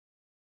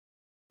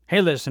Hey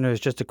listeners,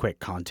 just a quick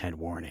content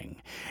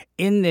warning.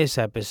 In this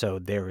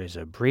episode, there is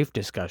a brief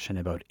discussion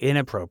about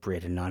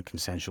inappropriate and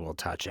non-consensual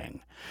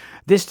touching.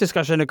 This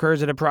discussion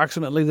occurs at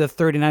approximately the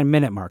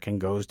 39-minute mark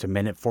and goes to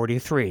minute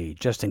 43,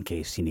 just in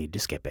case you need to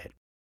skip it.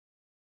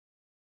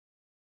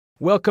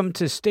 Welcome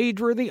to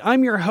Stageworthy.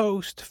 I'm your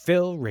host,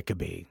 Phil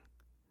Rickaby.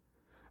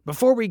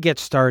 Before we get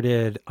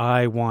started,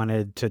 I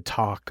wanted to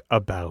talk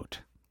about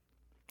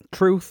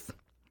truth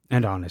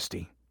and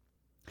honesty.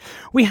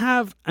 We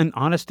have an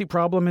honesty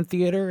problem in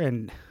theater,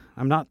 and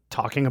I'm not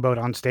talking about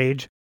on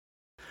stage.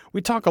 We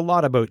talk a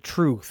lot about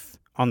truth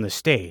on the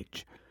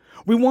stage.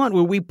 We want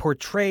what we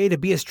portray to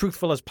be as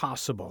truthful as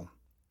possible.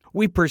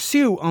 We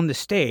pursue on the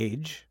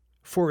stage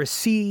for a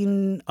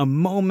scene, a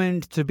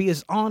moment, to be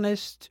as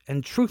honest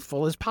and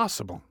truthful as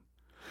possible.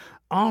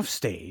 Off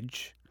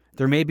stage,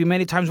 there may be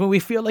many times when we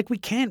feel like we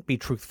can't be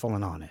truthful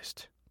and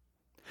honest.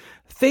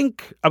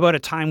 Think about a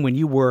time when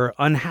you were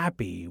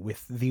unhappy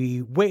with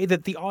the way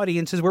that the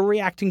audiences were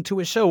reacting to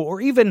a show,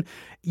 or even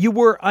you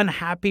were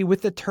unhappy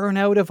with the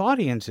turnout of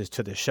audiences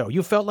to the show.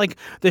 You felt like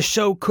the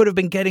show could have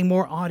been getting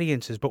more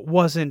audiences, but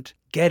wasn't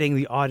getting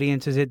the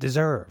audiences it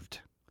deserved.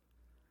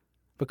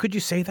 But could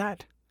you say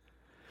that?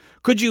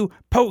 Could you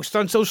post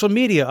on social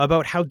media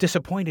about how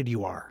disappointed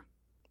you are?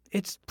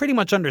 It's pretty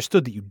much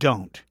understood that you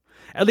don't.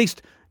 At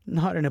least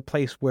not in a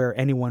place where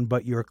anyone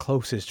but your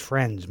closest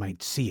friends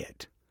might see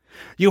it.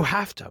 You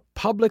have to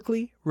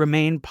publicly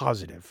remain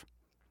positive.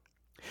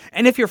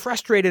 And if you're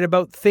frustrated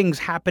about things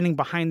happening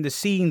behind the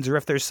scenes, or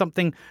if there's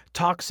something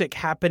toxic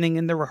happening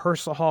in the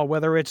rehearsal hall,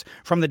 whether it's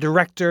from the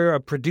director, a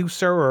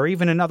producer, or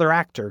even another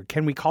actor,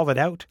 can we call it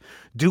out?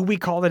 Do we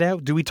call it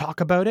out? Do we talk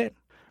about it?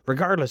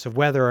 Regardless of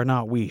whether or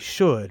not we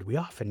should, we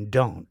often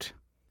don't.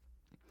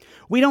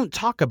 We don't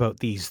talk about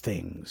these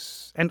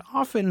things, and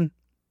often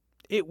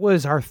it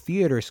was our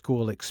theater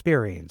school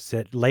experience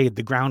that laid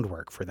the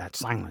groundwork for that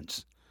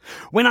silence.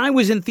 When I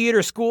was in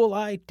theater school,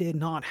 I did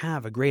not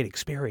have a great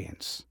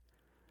experience.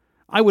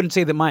 I wouldn't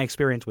say that my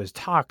experience was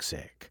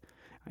toxic.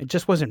 I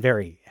just wasn't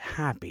very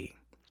happy.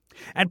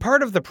 And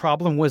part of the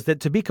problem was that,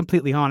 to be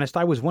completely honest,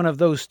 I was one of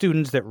those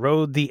students that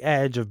rode the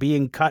edge of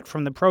being cut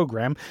from the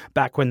program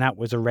back when that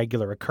was a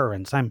regular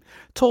occurrence. I'm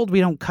told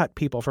we don't cut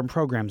people from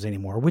programs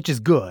anymore, which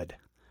is good.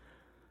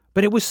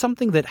 But it was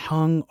something that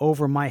hung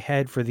over my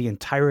head for the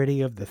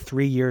entirety of the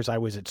 3 years I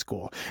was at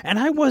school. And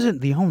I wasn't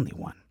the only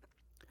one.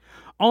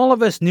 All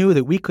of us knew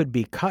that we could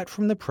be cut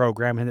from the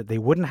program and that they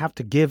wouldn't have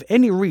to give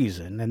any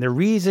reason, and the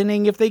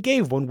reasoning, if they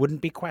gave one,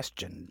 wouldn't be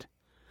questioned.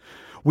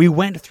 We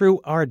went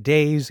through our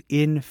days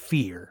in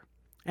fear.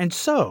 And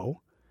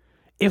so,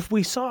 if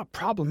we saw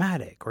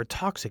problematic or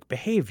toxic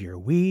behavior,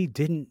 we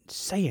didn't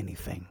say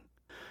anything.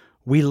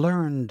 We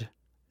learned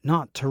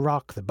not to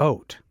rock the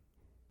boat.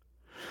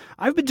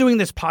 I've been doing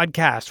this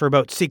podcast for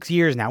about 6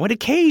 years now, and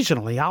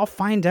occasionally I'll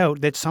find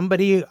out that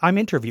somebody I'm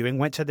interviewing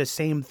went to the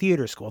same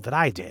theater school that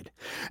I did.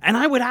 And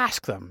I would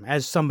ask them,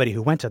 as somebody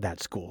who went to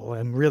that school,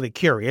 I'm really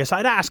curious,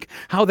 I'd ask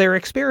how their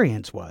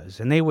experience was,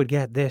 and they would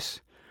get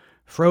this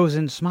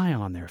frozen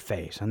smile on their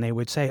face, and they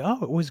would say,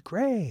 "Oh, it was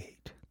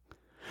great."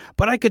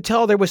 But I could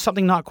tell there was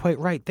something not quite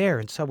right there,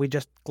 and so we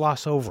just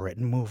gloss over it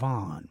and move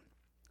on.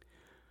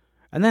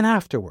 And then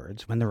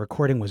afterwards, when the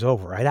recording was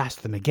over, I'd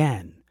ask them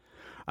again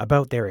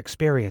about their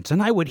experience,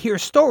 and I would hear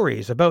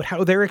stories about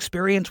how their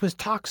experience was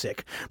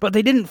toxic, but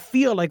they didn't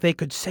feel like they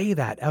could say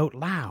that out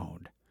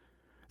loud,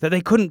 that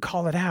they couldn't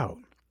call it out.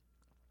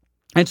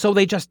 And so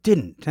they just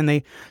didn't, and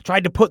they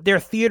tried to put their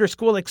theater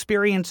school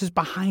experiences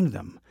behind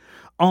them,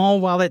 all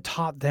while it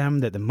taught them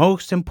that the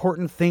most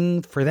important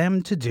thing for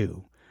them to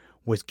do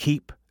was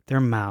keep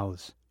their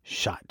mouths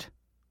shut.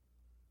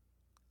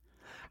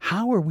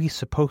 How are we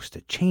supposed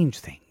to change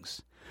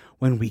things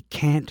when we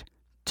can't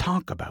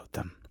talk about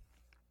them?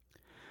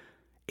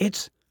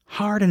 It's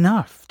hard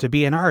enough to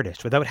be an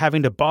artist without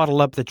having to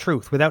bottle up the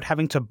truth, without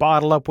having to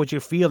bottle up what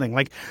you're feeling,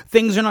 like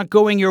things are not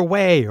going your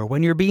way, or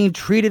when you're being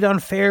treated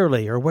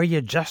unfairly, or where you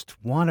just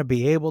want to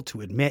be able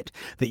to admit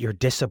that you're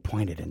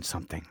disappointed in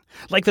something,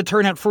 like the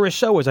turnout for a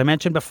show, as I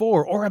mentioned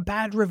before, or a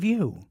bad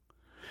review.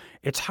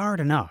 It's hard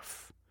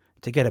enough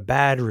to get a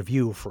bad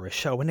review for a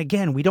show, and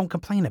again, we don't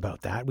complain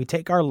about that. We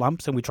take our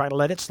lumps and we try to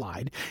let it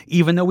slide.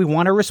 Even though we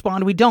want to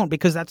respond, we don't,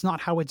 because that's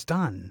not how it's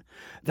done.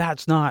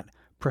 That's not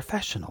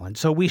professional, and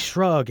so we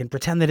shrug and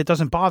pretend that it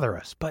doesn't bother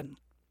us, but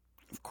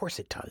of course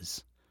it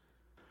does.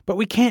 But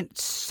we can't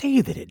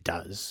say that it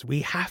does.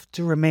 We have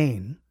to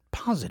remain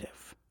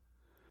positive.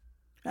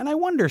 And I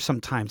wonder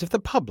sometimes if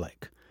the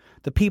public,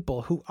 the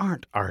people who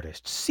aren't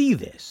artists, see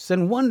this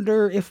and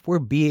wonder if we're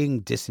being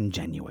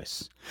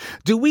disingenuous.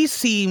 Do we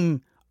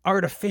seem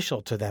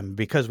artificial to them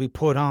because we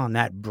put on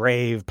that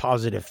brave,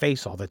 positive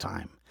face all the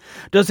time?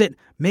 Does it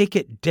make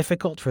it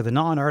difficult for the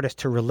non-artist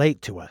to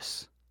relate to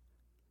us?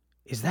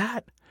 Is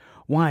that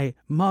why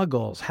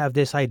muggles have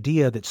this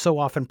idea that's so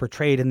often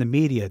portrayed in the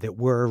media that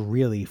we're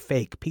really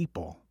fake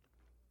people?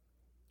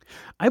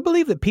 I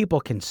believe that people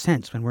can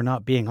sense when we're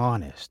not being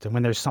honest and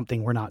when there's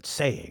something we're not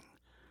saying.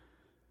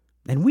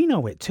 And we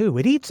know it too.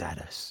 It eats at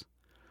us.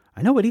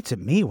 I know it eats at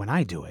me when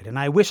I do it, and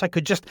I wish I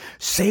could just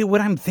say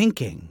what I'm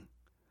thinking.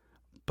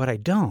 But I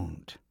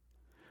don't,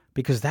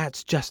 because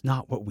that's just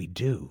not what we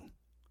do.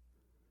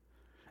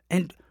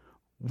 And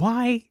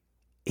why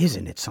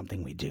isn't it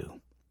something we do?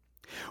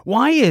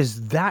 Why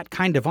is that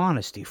kind of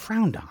honesty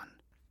frowned on?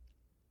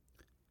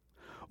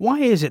 Why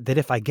is it that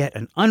if I get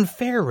an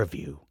unfair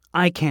review,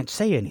 I can't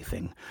say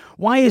anything?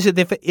 Why is it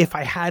that if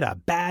I had a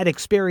bad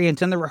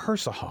experience in the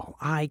rehearsal hall,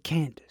 I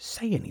can't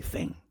say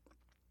anything?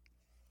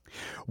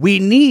 We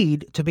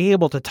need to be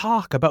able to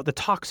talk about the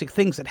toxic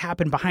things that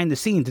happen behind the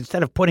scenes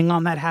instead of putting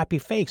on that happy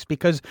face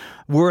because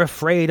we're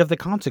afraid of the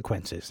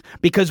consequences,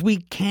 because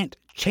we can't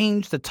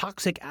change the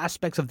toxic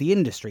aspects of the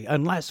industry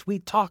unless we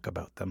talk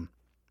about them.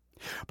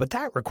 But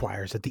that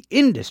requires that the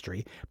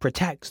industry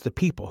protects the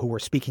people who are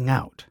speaking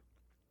out.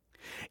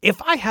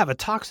 If I have a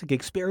toxic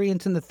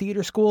experience in the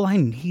theater school, I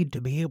need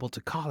to be able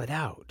to call it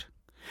out.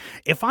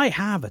 If I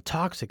have a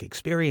toxic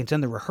experience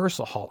in the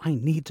rehearsal hall, I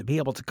need to be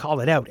able to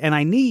call it out. And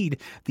I need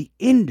the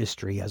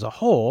industry as a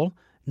whole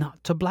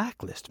not to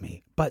blacklist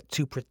me, but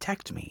to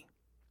protect me.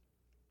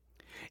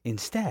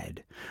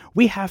 Instead,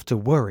 we have to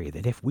worry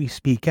that if we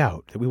speak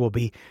out, that we will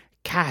be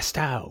cast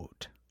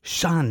out,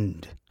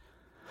 shunned,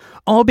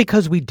 all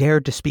because we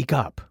dared to speak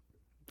up.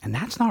 And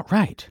that's not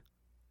right.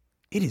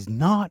 It is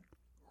not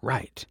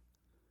right.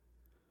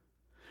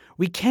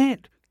 We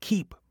can't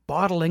keep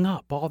bottling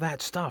up all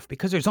that stuff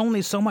because there's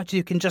only so much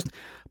you can just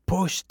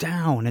push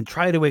down and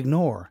try to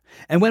ignore.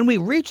 And when we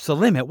reach the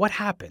limit, what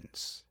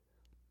happens?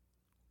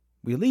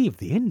 We leave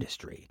the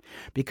industry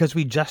because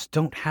we just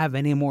don't have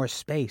any more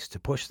space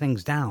to push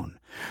things down.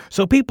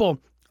 So people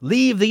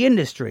leave the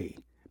industry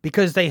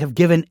because they have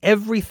given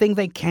everything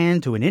they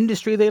can to an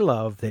industry they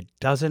love that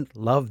doesn't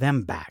love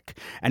them back,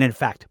 and in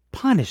fact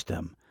punish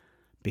them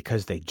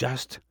because they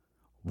just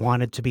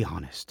wanted to be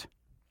honest.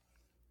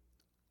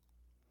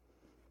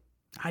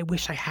 I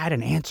wish I had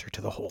an answer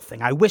to the whole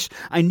thing. I wish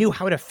I knew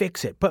how to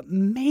fix it. But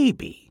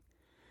maybe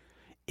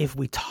if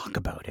we talk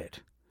about it,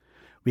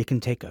 we can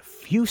take a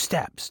few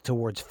steps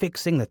towards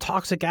fixing the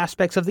toxic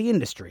aspects of the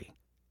industry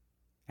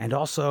and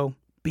also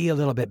be a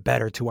little bit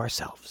better to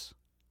ourselves.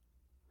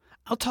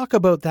 I'll talk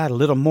about that a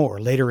little more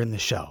later in the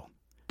show.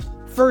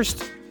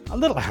 First, a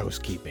little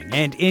housekeeping.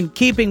 And in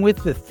keeping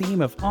with the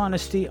theme of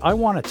honesty, I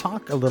want to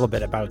talk a little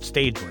bit about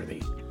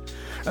Stageworthy.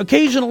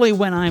 Occasionally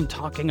when I'm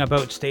talking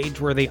about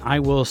Stageworthy, I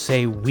will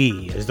say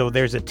we, as though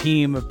there's a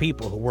team of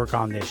people who work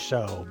on this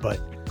show, but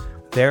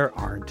there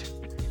aren't.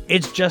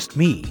 It's just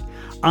me.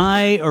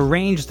 I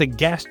arrange the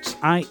guests,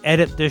 I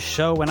edit the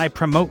show, and I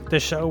promote the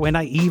show, and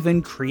I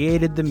even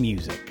created the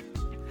music.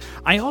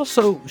 I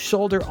also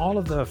shoulder all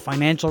of the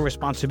financial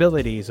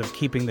responsibilities of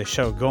keeping the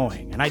show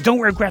going, and I don't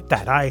regret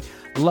that. I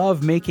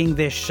love making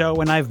this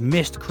show, and I've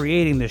missed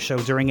creating the show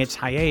during its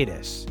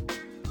hiatus.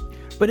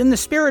 But in the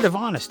spirit of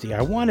honesty,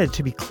 I wanted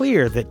to be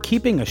clear that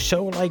keeping a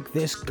show like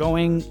this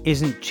going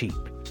isn't cheap.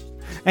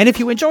 And if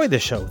you enjoy the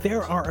show,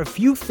 there are a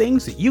few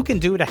things that you can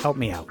do to help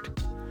me out.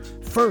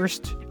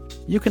 First,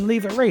 you can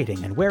leave a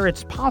rating, and where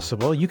it's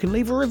possible, you can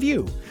leave a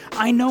review.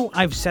 I know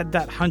I've said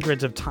that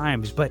hundreds of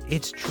times, but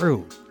it's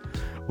true.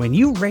 When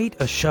you rate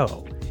a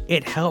show,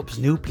 it helps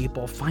new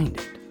people find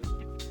it.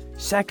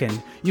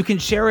 Second, you can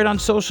share it on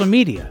social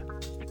media.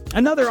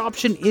 Another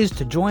option is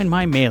to join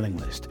my mailing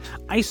list.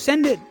 I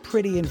send it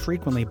pretty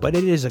infrequently, but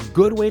it is a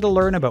good way to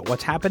learn about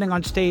what's happening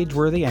on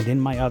Stageworthy and in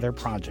my other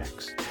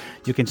projects.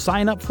 You can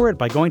sign up for it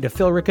by going to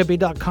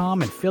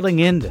philrickaby.com and filling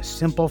in the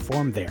simple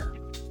form there.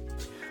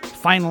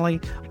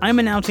 Finally, I'm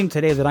announcing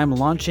today that I'm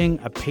launching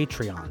a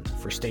Patreon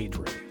for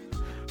Stageworthy.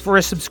 For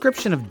a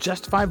subscription of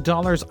just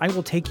 $5, I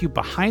will take you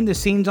behind the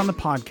scenes on the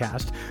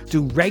podcast,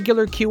 do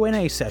regular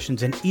Q&A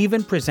sessions, and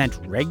even present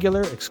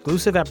regular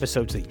exclusive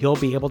episodes that you'll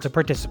be able to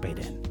participate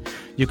in.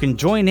 You can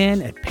join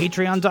in at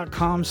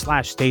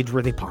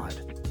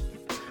patreon.com/StageworthyPod.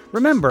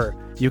 Remember,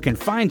 you can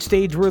find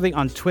Stageworthy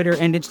on Twitter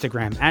and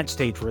Instagram at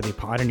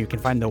StageworthyPod, and you can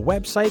find the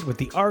website with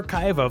the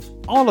archive of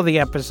all of the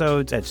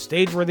episodes at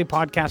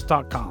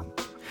StageworthyPodcast.com.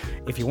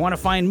 If you want to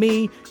find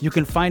me, you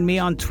can find me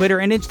on Twitter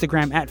and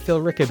Instagram at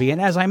Phil Rickaby,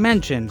 and as I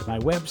mentioned, my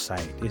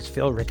website is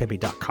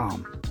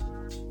philrickaby.com.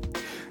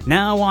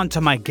 Now on to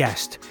my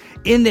guest.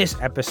 In this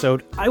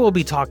episode, I will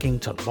be talking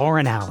to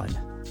Lauren Allen.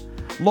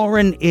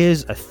 Lauren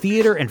is a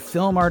theater and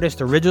film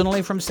artist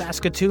originally from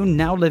Saskatoon,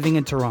 now living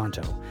in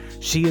Toronto.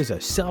 She is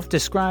a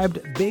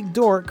self-described big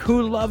dork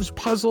who loves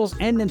puzzles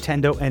and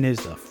Nintendo and is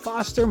the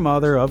foster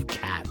mother of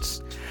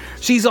cats.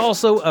 She's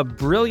also a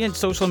brilliant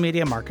social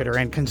media marketer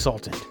and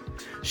consultant.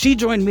 She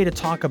joined me to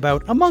talk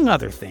about, among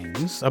other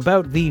things,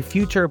 about the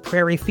Future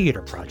Prairie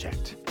Theater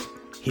Project.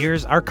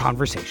 Here's our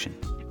conversation.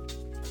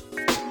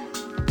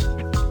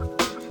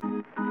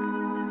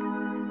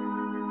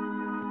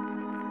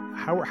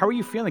 How are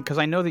you feeling? Because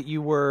I know that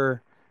you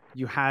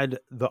had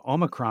the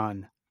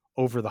Omicron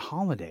over the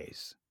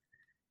holidays.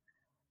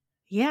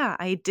 Yeah,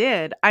 I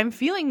did. I'm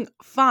feeling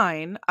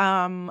fine.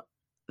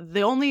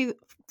 The only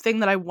thing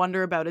that I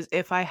wonder about is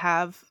if I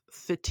have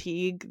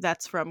fatigue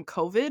that's from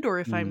COVID or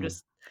if I'm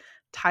just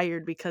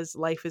tired because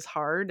life is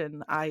hard,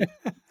 and I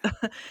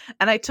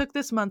and I took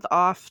this month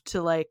off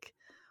to like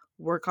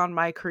work on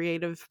my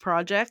creative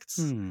projects.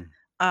 Hmm.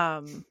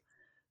 Um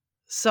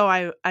so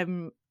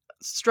I'm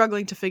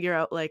struggling to figure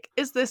out, like,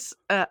 is this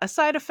a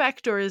side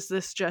effect, or is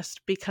this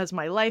just because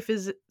my life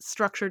is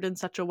structured in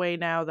such a way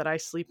now that I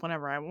sleep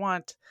whenever I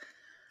want?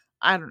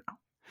 I don't know.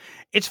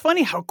 It's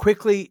funny how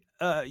quickly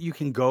you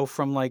can go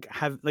from like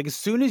as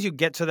soon as you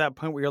get to that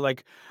point where you're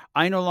like,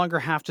 I no longer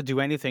have to do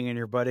anything, and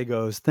your buddy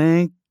goes,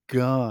 thank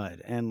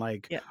God, and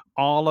like Yeah.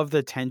 all of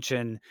the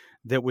tension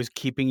that was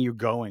keeping you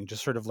going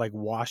just sort of like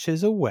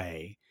washes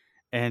away,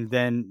 and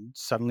then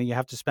suddenly you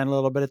have to spend a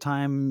little bit of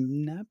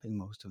time napping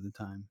most of the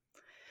time.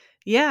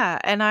 Yeah,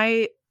 and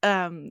I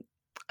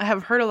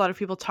have heard a lot of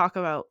people talk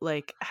about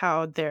like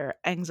how their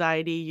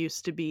anxiety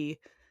used to be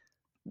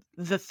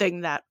the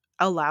thing that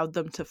allowed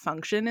them to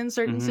function in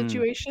certain Hmm.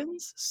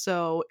 situations.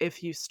 So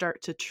if you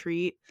start to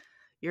treat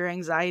your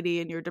anxiety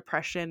and your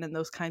depression and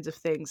those kinds of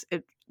things,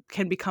 it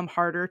can become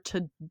harder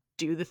to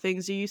do the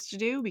things you used to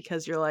do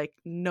because you're like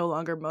no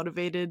longer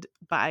motivated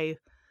by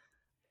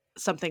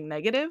something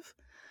negative.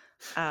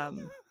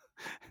 Um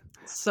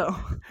so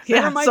That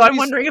yeah, so reminds I'm me.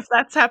 wondering if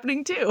that's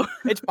happening too.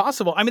 It's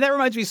possible. I mean, that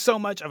reminds me so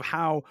much of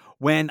how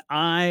when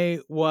I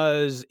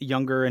was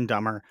younger and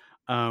dumber,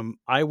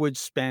 I would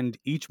spend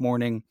each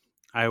morning,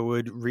 I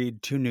would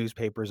read two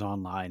newspapers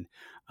online,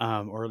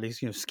 or at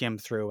least, skim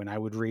through, and I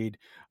would read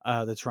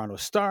the Toronto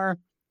Star,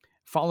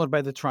 followed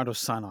by the Toronto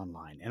Sun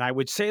online. And I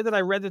would say that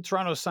I read the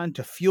Toronto Sun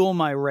to fuel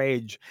my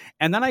rage.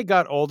 And then I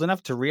got old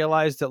enough to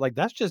realize that, like,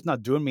 that's just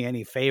not doing me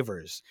any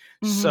favors.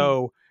 Mhm.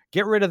 So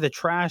get rid of the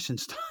trash and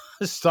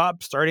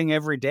stop starting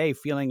every day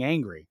feeling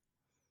angry.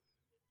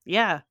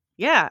 Yeah.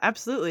 Yeah,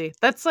 absolutely.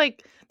 That's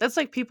like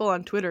people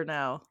on Twitter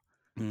now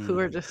who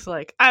are Mm. just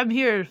like, "I'm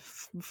here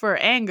for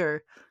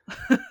anger."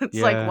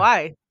 It's like, Yeah.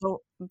 "Why?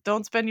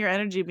 Don't spend your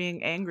energy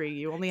being angry.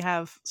 You only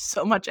have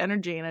so much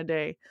energy in a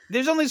day."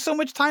 There's only so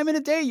much time in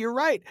a day. You're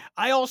right.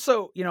 I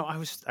also, I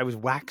was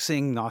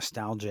waxing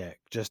nostalgic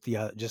just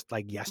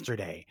like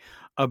yesterday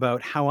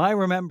about how I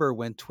remember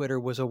when Twitter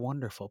was a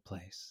wonderful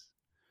place.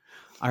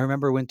 I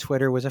remember when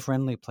Twitter was a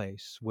friendly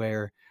place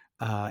where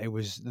it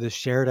was the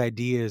shared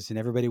ideas and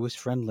everybody was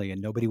friendly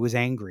and nobody was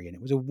angry, and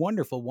it was a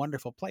wonderful,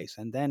 wonderful place.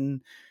 And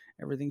then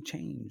everything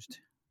changed.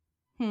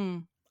 Hmm.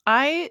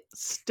 I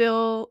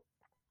still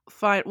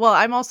find, well,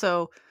 I'm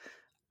also,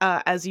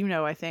 as you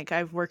know, I think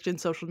I've worked in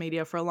social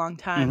media for a long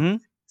time. Hmm.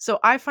 So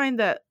I find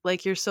that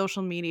like your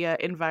social media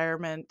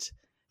environment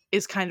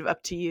is kind of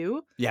up to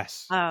you.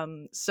 Yes.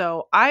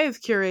 So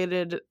I've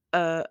curated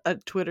a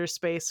Twitter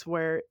space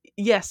where,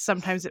 yes,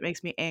 sometimes it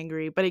makes me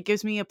angry, but it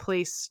gives me a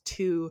place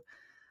to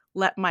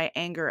let my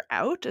anger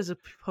out as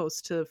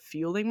opposed to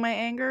fueling my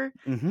anger.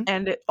 Hmm.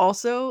 And it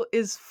also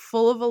is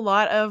full of a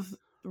lot of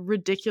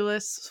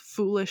ridiculous,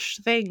 foolish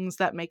things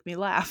that make me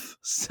laugh.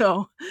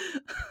 So,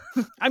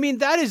 I mean,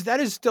 that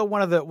is still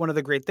one of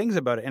the great things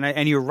about it,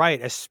 and you're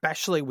right.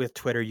 Especially with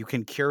Twitter, you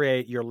can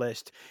curate your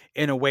list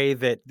in a way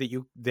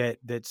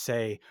that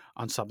say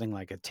on something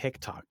like a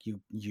TikTok,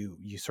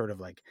 you sort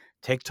of like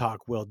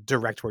TikTok will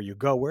direct where you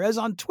go, whereas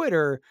on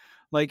Twitter,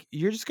 like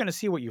you're just going to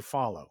see what you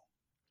follow,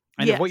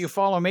 and if what you yes.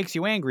 follow makes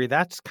you angry,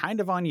 that's kind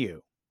of on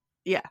you.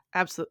 Yeah,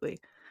 absolutely.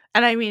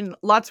 And I mean,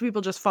 lots of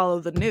people just follow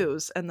the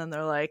news and then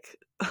they're like,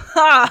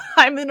 ha,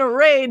 I'm in a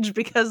rage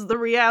because the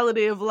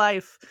reality of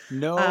life.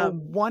 No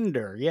Um,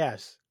 wonder.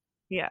 Yes.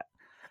 yeah.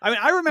 I mean,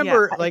 I Yeah.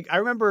 remember, like, I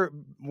remember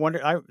wonder.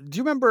 Do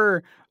you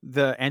remember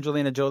the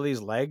Angelina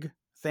Jolie's leg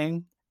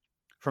thing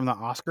from the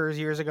Oscars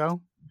years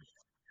ago?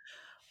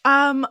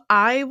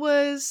 I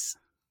was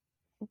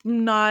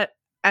not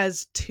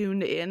as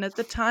tuned in at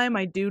the time.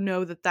 I do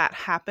know that that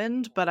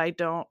happened, but I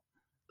don't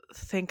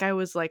think I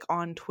was like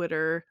on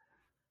Twitter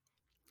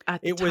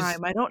at the It was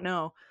time. I don't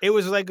know. it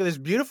was like this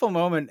beautiful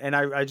moment, and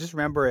I just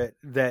remember it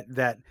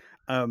that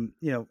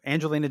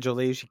Angelina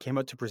Jolie, she came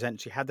out to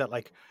present. She had that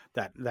like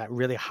that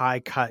really high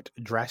cut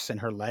dress, and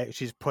her leg,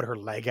 she's put her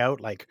leg out,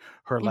 like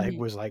her leg Mhm.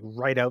 was like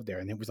right out there,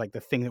 and it was like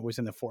the thing that was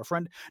in the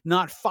forefront.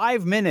 Not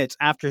 5 minutes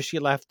after she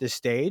left the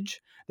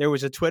stage, there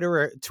was a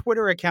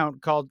Twitter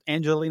account called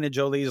Angelina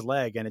Jolie's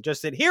leg, and it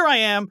just said, "Here I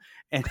am,"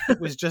 and it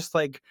was just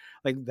like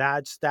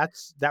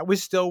that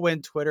was still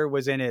when Twitter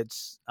was in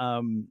its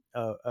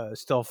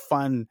still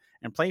fun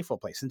and playful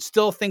place, and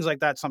still things like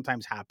that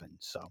sometimes happen.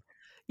 So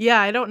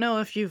Yeah, I don't know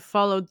if you've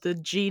followed the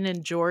Jean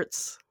and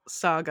Jorts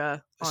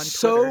saga on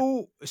Twitter.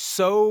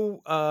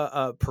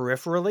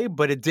 peripherally,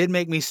 but it did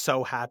make me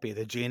so happy,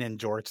 the Gene and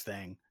Jorts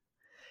thing.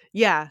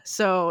 Yeah,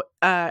 so,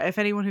 if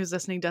anyone who's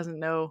listening doesn't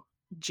know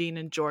Jean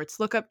and Jorts,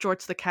 look up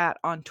Jorts the cat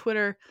on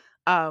Twitter,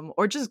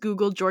 or just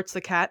Google Jorts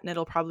the cat, and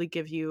it'll probably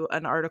give you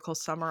an article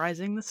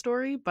summarizing the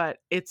story, but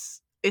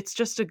it's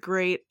just a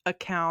great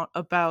account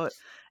about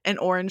an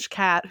orange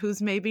cat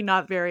who's maybe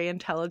not very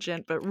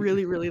intelligent, but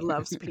really, really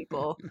loves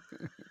people.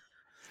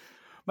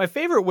 My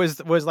favorite was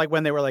like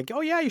when they were like,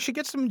 "Oh yeah, you should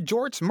get some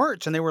Jorts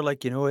merch," and they were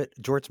like, "You know what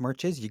Jorts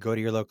merch is? You go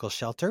to your local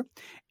shelter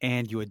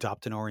and you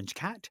adopt an orange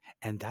cat,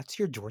 and that's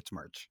your Jorts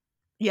merch."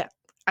 Yeah,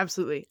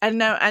 Absolutely. And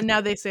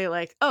now they say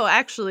like, oh,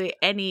 actually,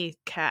 any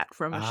cat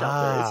from a shelter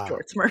is Ah,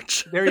 Jorts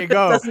merch. there you It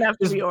go. doesn't have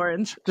to be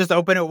orange. Just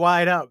open it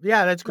wide up.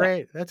 Yeah, that's Yeah.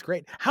 great. That's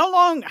great. How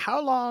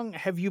long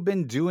have you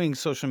been doing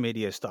social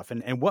media stuff,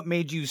 and what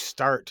made you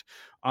start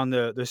on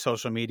the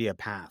social media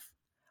path?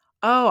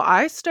 Oh,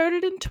 I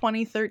started in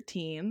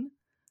 2013.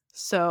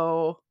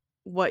 So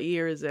what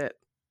year is it?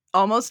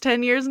 Almost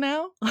 10 years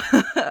now.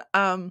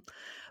 um,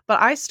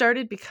 but I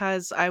started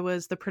because I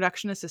was the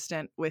production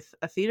assistant with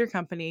a theater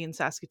company in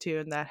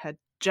Saskatoon that had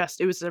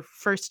it was their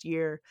first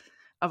year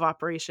of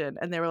operation.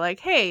 And they were like,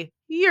 hey,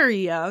 you're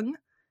young.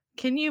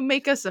 Can you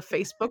make us a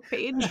Facebook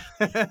page?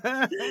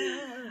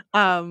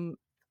 Um,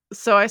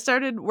 so I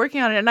started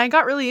working on it and I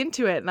got really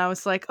into it. And I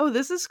was like, oh,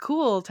 this is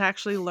cool to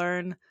actually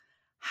learn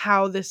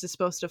how this is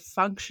supposed to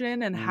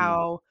function and Mm,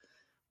 how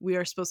we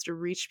are supposed to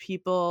reach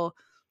people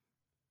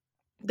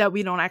that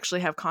we don't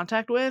actually have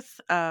contact with.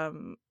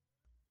 Because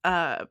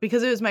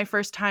it was my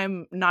first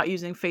time not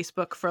using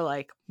Facebook for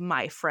like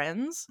my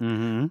friends.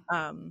 mm-hmm.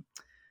 Um,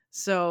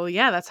 so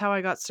yeah, that's how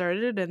I got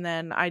started. And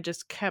then I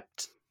just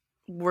kept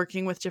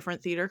working with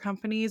different theater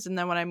companies. And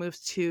then when I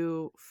moved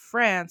to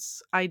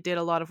France, I did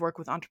a lot of work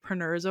with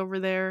entrepreneurs over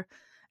there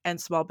and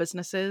small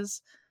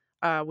businesses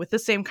with the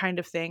same kind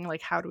of thing.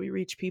 Like, how do we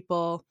reach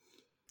people?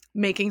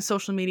 Making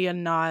social media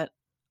not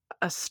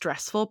a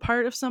stressful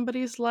part of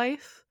somebody's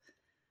life,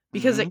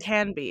 because Mm-hmm. it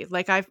can be.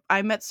 Like,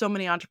 I met so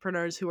many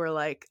entrepreneurs who are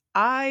like,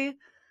 I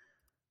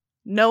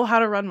know how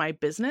to run my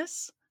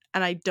business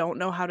and I don't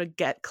know how to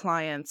get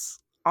clients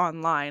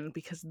online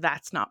because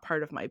that's not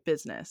part of my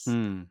business.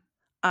 Mm.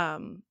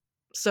 Um,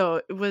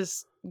 so it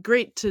was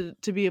great to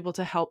be able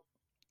to help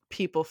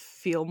people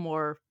feel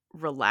more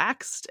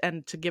relaxed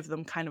and to give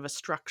them kind of a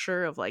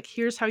structure of like,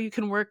 here's how you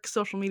can work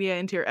social media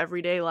into your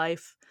everyday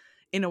life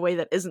in a way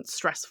that isn't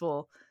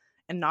stressful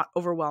and not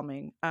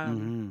overwhelming.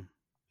 Mm-hmm.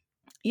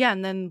 Yeah,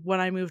 and then when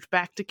I moved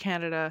back to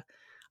Canada,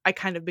 I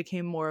kind of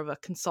became more of a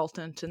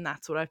consultant, and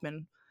that's what I've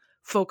been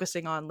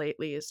focusing on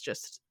lately, is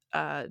just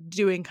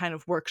doing kind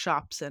of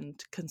workshops and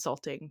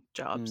consulting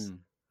jobs. Mm.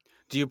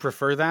 Do you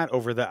prefer that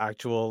over the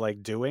actual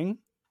like doing?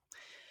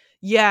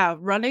 Yeah,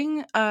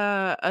 running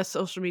a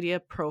social media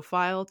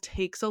profile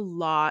takes a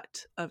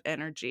lot of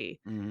energy.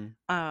 Mm-hmm.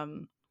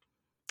 Um,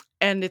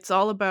 and it's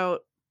all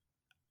about,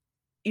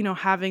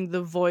 having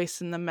the voice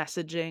and the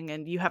messaging,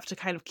 and you have to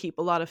kind of keep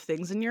a lot of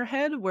things in your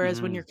head.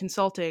 Whereas when Mm-hmm. you're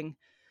consulting,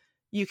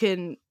 you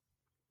can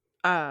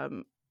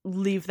um,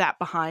 leave that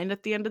behind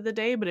at the end of the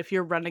day. But if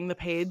you're running the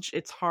page,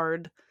 it's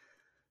hard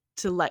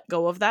to let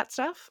go of that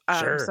stuff. So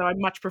Sure. I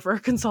much prefer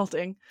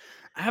consulting.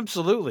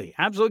 Absolutely.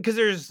 Absolutely.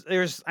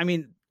 Because I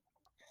mean,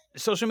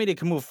 social media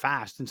can move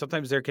fast, and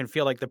sometimes there can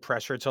feel like the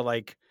pressure to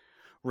like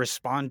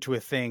respond to a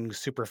thing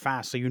super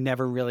fast. So you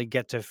never really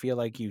get to feel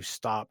like you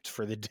stopped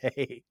for the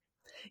day.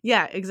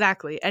 Yeah,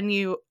 exactly. And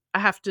you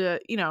have to,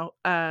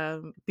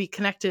 be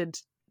connected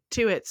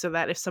to it so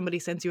that if somebody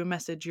sends you a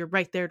message, you're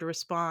right there to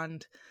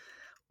respond.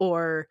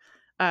 Or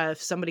if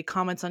somebody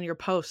comments on your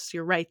posts,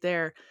 you're right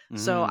there.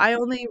 So Mm-hmm. I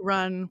only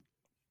run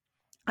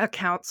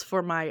accounts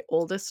for my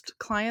oldest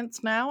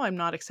clients now. I'm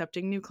not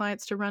accepting new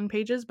clients to run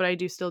pages, but I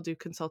do still do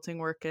consulting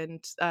work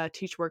and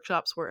teach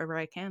workshops wherever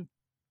I can.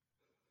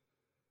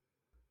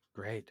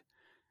 Great.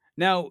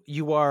 Now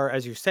you are,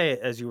 as you say,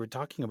 as you were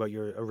talking about,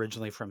 you're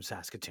originally from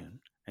Saskatoon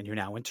and you're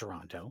now in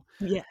Toronto.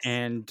 Yes.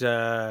 And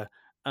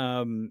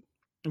um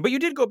but you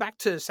did go back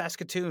to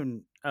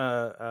Saskatoon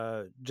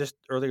just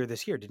earlier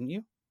this year, didn't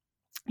you?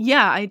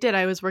 Yeah, I did.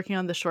 I was working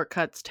on the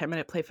Shortcuts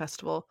 10-minute play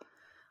festival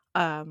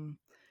um,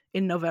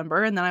 in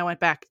November, and then I went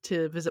back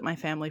to visit my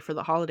family for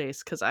the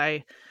holidays because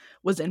I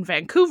was in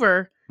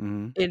Vancouver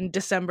Mm-hmm. in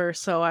December.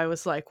 So I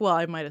was like, well,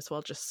 I might as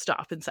well just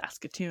stop in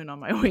Saskatoon on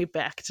my way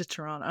back to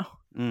Toronto.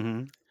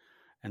 Mm-hmm.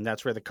 And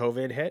that's where the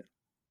COVID hit.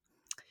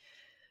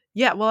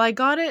 Yeah, well, I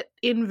got it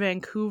in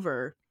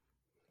Vancouver,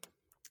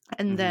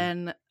 and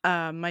Mm-hmm.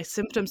 then my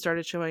symptoms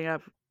started showing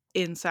up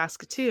in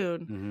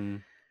Saskatoon. Mm-hmm.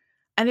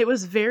 And it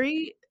was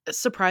very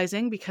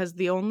surprising because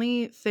the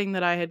only thing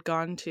that I had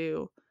gone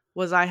to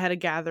was I had a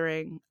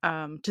gathering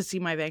to see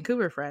my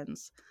Vancouver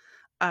friends.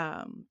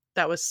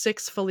 That was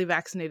 6 fully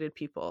vaccinated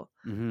people.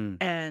 Mm-hmm.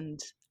 And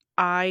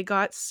I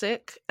got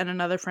sick, and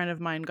another friend of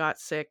mine got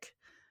sick.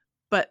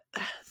 But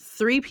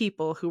 3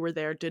 people who were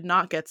there did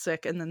not get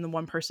sick. And then the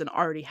one person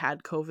already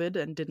had COVID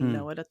and didn't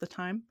know it at the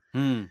time.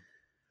 Mm-hmm.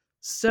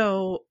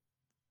 So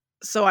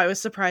I was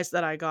surprised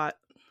that I got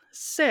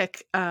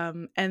sick.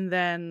 And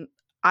then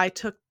I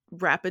took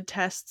rapid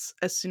tests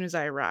as soon as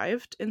I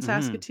arrived in Mm-hmm.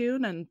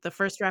 Saskatoon, and the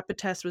first rapid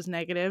test was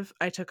negative.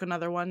 I took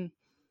another one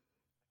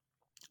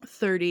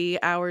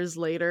 30 hours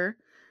later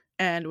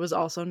and was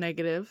also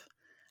negative.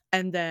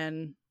 And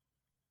then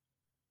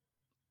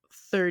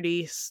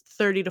 30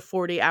 to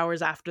 40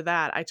 hours after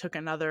that, I took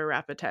another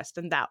rapid test,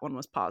 and that one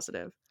was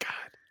positive. God.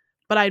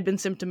 But I'd been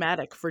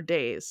symptomatic for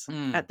days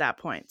Mm. at that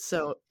point.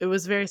 So it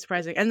was very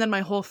surprising. And then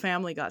my whole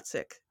family got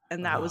sick.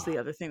 And that was Oh, the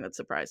other thing that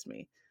surprised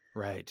me.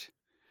 right.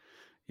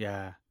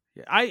 Yeah.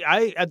 Yeah.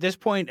 I at this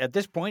point,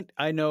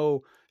 I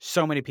know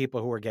so many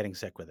people who are getting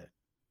sick with it.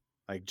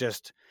 Like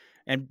just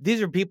And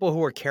these are people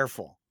who are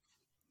careful,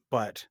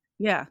 but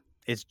Yeah.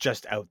 it's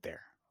just out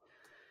there.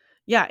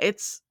 Yeah,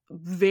 it's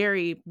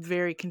very,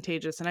 very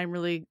contagious. And I'm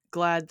really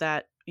glad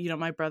that,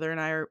 my brother and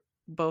I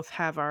both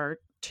have our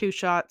 2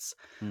 shots.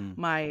 Mm.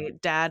 My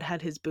dad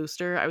had his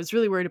booster. I was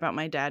really worried about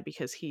my dad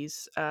because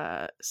he's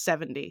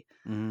 70.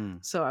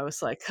 Mm. So I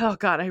was like, oh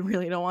God, I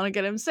really don't want to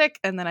get him sick.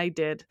 And then I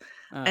did.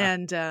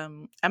 And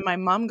my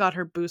mom got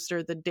her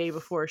booster the day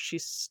before she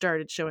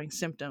started showing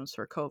symptoms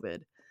for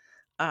COVID.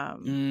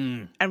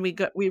 And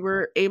we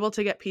were able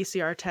to get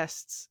PCR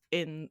tests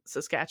in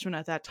Saskatchewan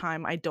at that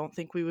time. I don't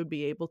think we would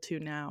be able to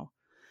now.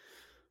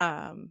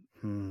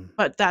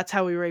 But that's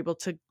how we were able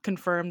to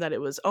confirm that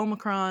it was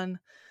Omicron.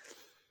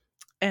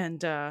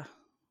 And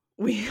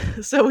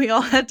we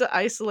all had to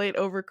isolate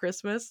over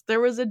Christmas. There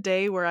was a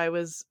day where I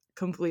was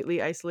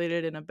completely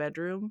isolated in a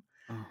bedroom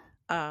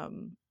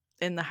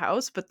in the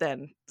house, but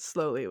then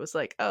slowly it was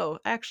like, oh,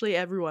 actually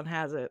everyone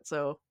has it,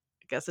 so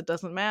I guess it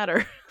doesn't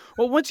matter.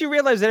 Well, once you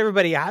realize that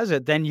everybody has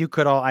it, then you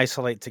could all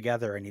isolate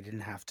together and you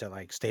didn't have to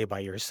like stay by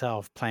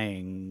yourself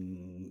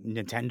playing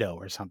Nintendo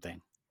or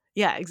something.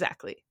 Yeah,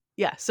 exactly.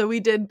 Yeah, so we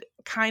did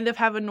kind of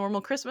have a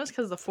normal Christmas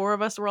because the 4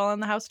 of us were all in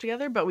the house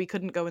together, but we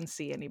couldn't go and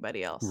see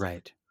anybody else.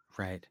 Right.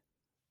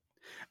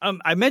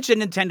 I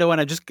mentioned Nintendo,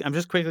 and I'm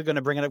just quickly going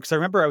to bring it up because I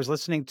remember I was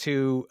listening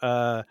to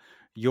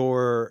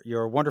your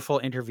wonderful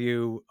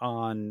interview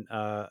on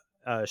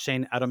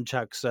Shane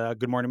Adamchuk's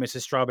Good Morning,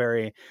 Mrs.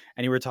 Strawberry,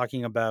 and you were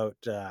talking about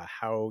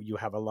how you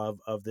have a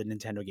love of the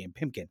Nintendo game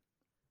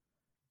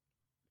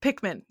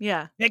Pikmin,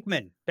 yeah.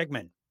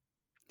 Pikmin.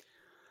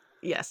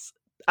 Yes.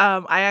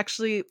 I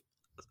actually,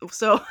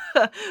 so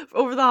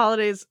over the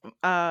holidays,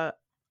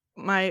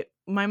 my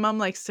mom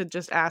likes to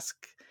just ask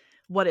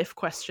what if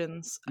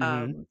questions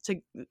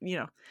to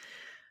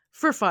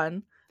for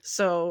fun.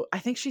 So I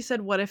think she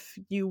said, what if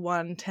you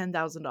won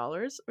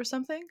 $10,000 or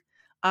something?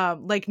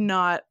 Like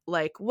not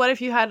like what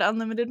if you had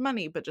unlimited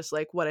money, but just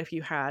like what if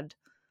you had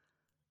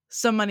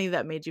some money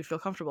that made you feel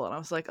comfortable. And I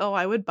was like, oh,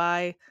 I would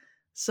buy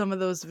some of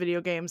those video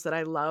games that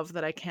I love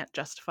that I can't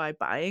justify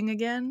buying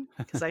again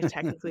because I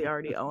technically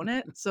already own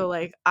it. So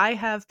like I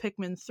have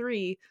Pikmin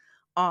 3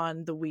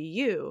 on the Wii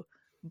U,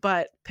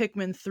 but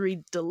Pikmin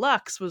 3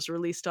 Deluxe was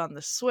released on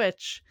the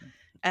Switch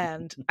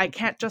and I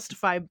can't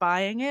justify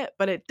buying it,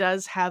 but it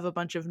does have a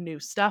bunch of new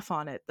stuff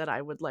on it that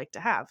I would like to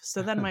have.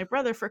 So then my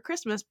brother for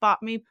Christmas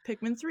bought me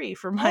Pikmin 3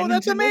 for my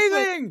that's Nintendo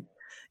amazing. Switch.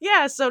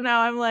 Yeah, so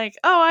now I'm like,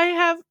 oh, I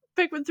have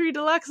Pikmin 3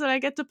 Deluxe and I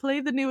get to play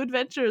the new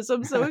adventures.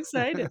 I'm so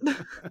excited.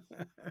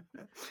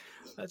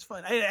 That's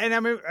fun. And I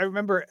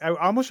remember I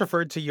almost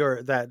referred to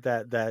your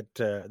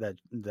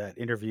that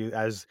interview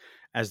as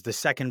the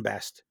second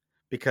best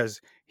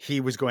because he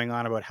was going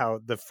on about how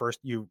the first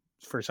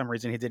for some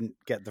reason he didn't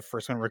get the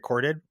first one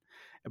recorded,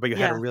 but you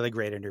had a really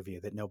great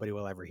interview that nobody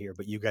will ever hear,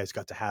 but you guys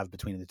got to have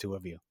between the two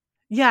of you.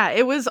 Yeah,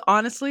 it was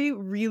honestly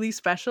really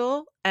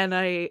special, and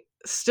I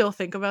still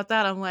think about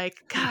that. I'm like,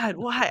 God,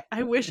 why?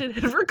 I wish it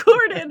had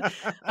recorded.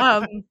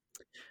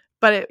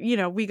 But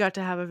it, we got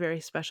to have a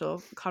very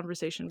special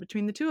conversation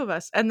between the two of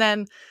us, and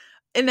then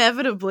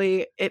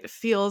inevitably, it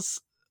feels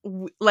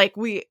like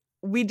we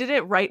did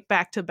it right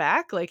back to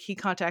back. Like he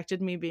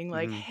contacted me, being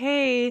like,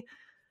 "Hey,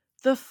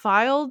 the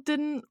file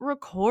didn't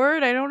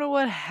record. I don't know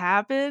what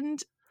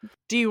happened.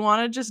 Do you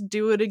want to just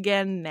do it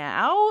again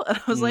now?" And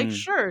I was like,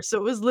 sure. So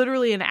it was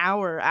literally an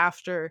hour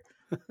after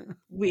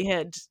we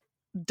had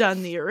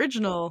done the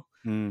original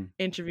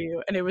interview,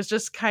 and it was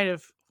just kind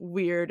of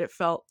weird. It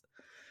felt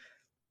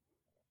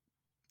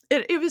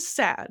it was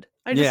sad.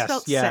 I just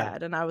felt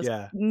sad, and I was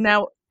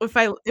now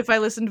if I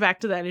listened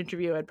back to that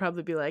interview, I'd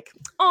probably be like,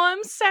 "Oh,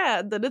 I'm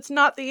sad that it's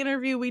not the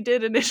interview we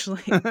did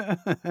initially."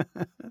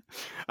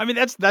 I mean,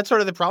 that's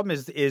sort of the problem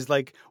is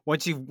like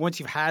once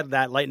you've had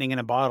that lightning in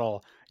a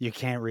bottle, you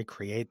can't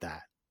recreate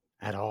that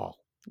at all.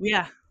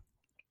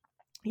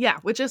 Yeah,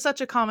 which is such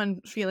a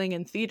common feeling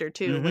in theater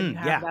too, when you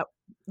have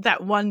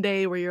that one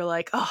day where you're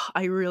like, "Oh,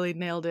 I really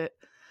nailed it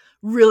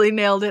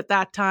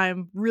that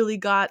time, really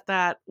got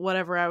that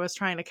whatever I was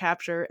trying to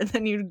capture," and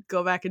then you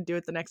go back and do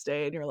it the next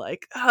day and you're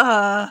like,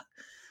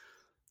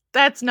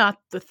 that's not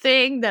the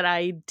thing that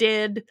I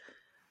did.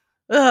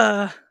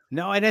 No,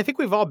 and I think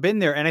we've all been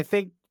there, and I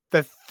think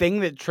the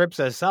thing that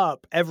trips us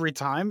up every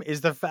time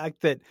is the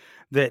fact that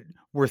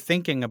we're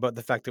thinking about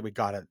the fact that we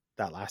got it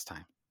that last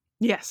time.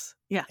 Yes.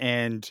 Yeah.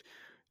 And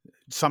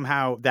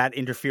somehow that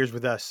interferes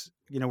with us.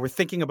 We're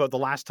thinking about the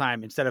last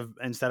time instead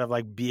of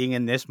like being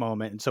in this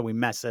moment. And so we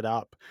mess it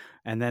up.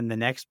 And then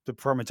the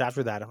performance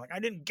after that, I'm like, I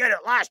didn't get it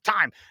last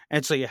time.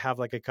 And so you have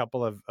like a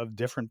couple of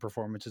different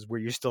performances where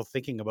you're still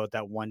thinking about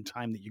that one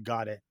time that you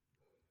got it.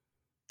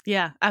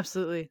 Yeah,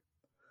 absolutely.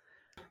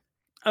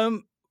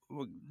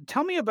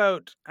 Tell me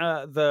about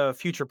the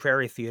Future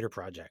Prairie Theater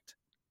Project.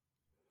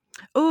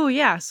 Oh,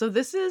 yeah. So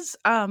this is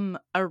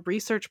a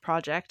research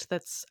project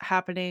that's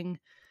happening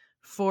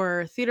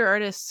for theater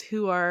artists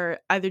who are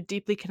either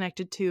deeply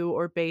connected to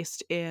or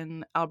based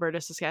in Alberta,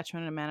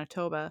 Saskatchewan, and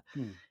Manitoba.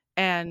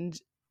 And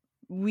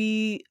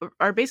we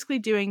are basically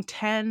doing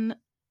 10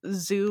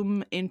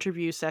 Zoom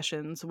interview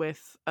sessions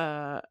with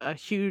a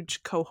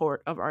huge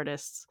cohort of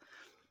artists,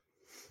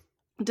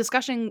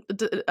 discussing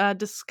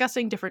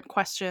different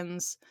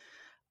questions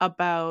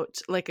about,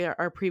 like,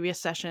 our previous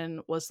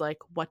session was like,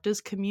 what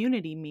does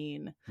community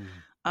mean?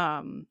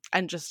 And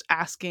just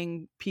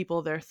asking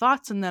people their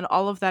thoughts, and then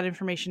all of that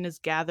information is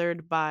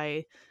gathered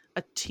by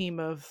a team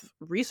of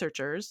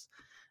researchers,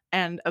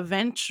 and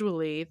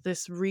eventually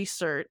this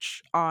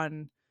research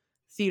on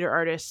theater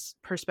artists'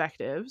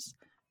 perspectives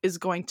is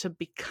going to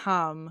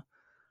become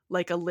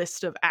like a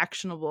list of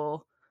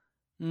actionable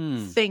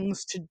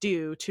things to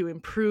do to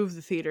improve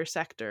the theater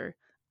sector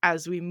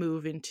as we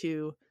move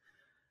into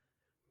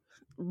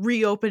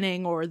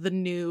reopening or the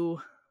new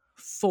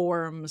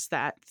forms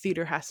that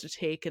theater has to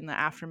take in the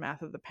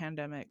aftermath of the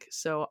pandemic.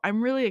 So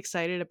I'm really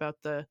excited about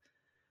the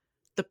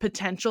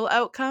potential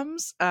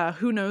outcomes.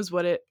 Who knows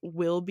what it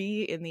will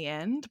be in the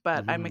end,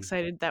 but I'm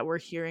excited that we're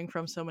hearing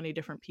from so many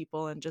different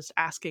people and just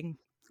asking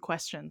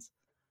questions.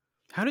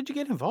 How did you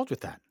get involved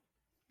with that?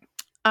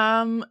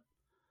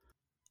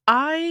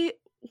 I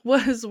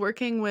was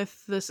working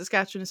with the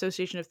Saskatchewan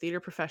Association of Theatre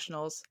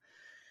Professionals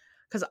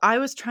because I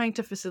was trying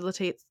to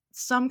facilitate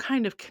some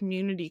kind of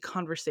community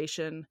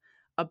conversation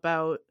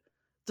about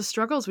the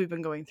struggles we've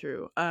been going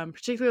through.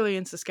 Particularly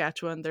in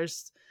Saskatchewan,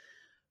 there's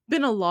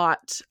been a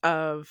lot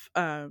of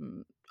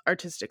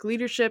artistic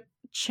leadership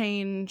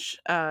change,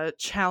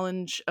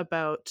 challenge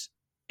about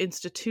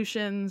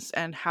institutions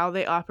and how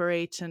they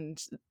operate,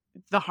 and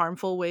the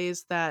harmful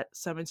ways that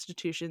some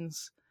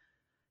institutions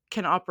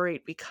can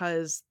operate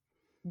because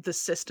the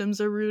systems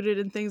are rooted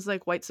in things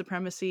like white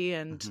supremacy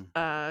and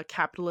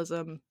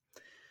capitalism,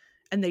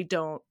 and they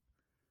don't,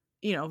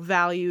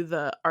 value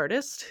the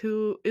artist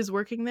who is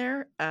working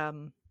there.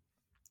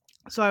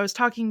 So I was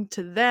talking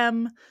to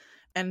them,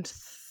 and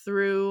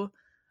through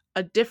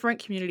a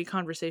different community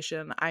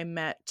conversation, I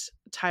met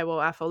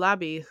Taiwo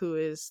Afolabi, who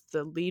is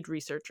the lead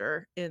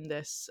researcher in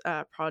this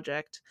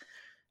project.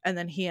 And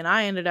then he and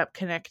I ended up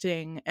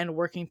connecting and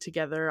working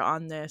together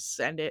on this,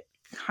 and it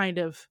kind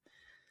of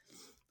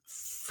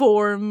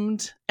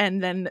formed,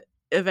 and then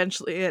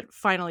eventually it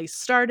finally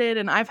started.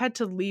 And I've had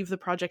to leave the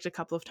project a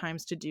couple of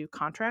times to do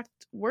contract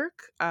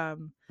work.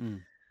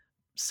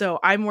 So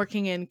I'm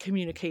working in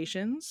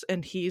communications,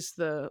 and he's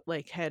the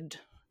head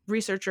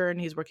researcher, and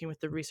he's working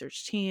with the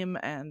research team,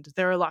 and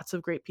there are lots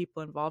of great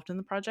people involved in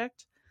the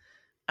project.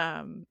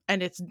 And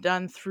it's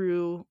done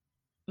through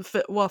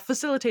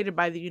facilitated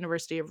by the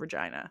University of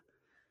Regina.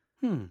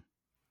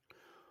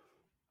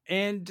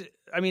 And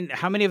I mean,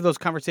 how many of those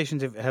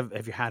conversations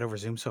have you had over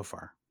Zoom so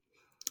far?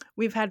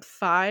 We've had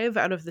 5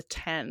 out of the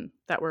 10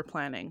 that we're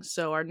planning.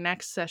 So our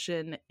next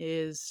session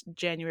is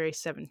January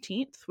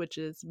 17th, which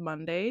is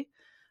Monday.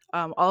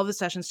 All of the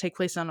sessions take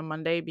place on a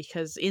Monday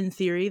because, in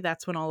theory,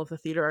 that's when all of the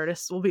theater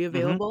artists will be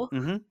available.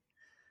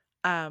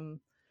 So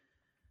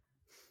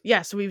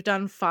we've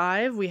done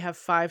 5. We have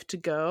 5 to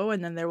go,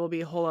 and then there will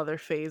be a whole other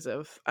phase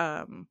of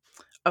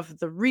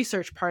the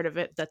research part of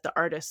it that the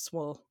artists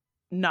will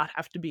not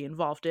have to be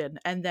involved in.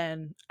 And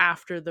then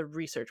after the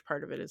research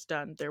part of it is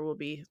done, there will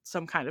be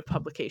some kind of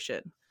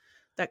publication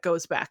that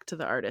goes back to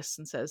the artists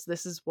and says,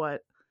 this is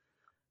what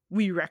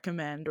we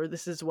recommend, or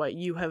this is what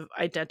you have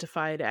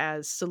identified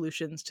as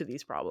solutions to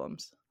these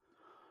problems.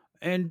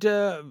 And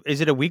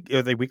is it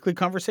are they weekly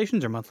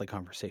conversations or monthly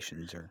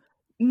conversations, or?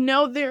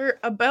 No, they're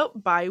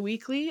about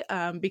bi-weekly.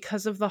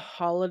 Because of the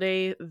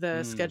holiday,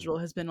 the schedule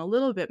has been a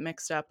little bit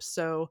mixed up.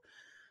 So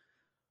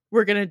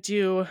we're going to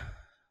do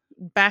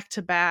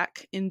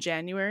back-to-back in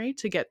January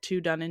to get 2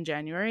 done in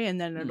January.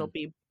 And then it'll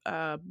be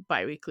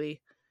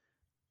bi-weekly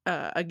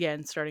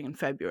again, starting in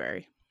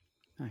February.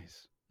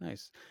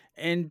 Nice.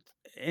 And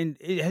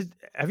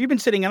have you been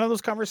sitting in on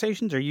those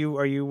conversations? Are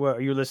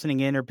you listening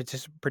in or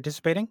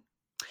participating?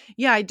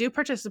 Yeah, I do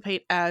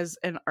participate as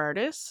an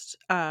artist.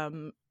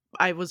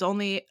 I was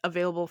only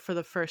available for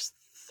the first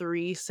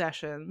 3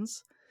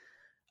 sessions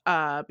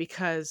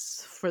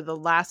because for the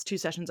last 2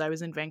 sessions I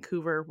was in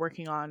Vancouver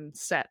working on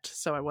set,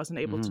 so I wasn't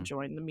able to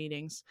join the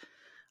meetings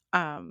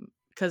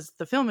because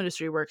the film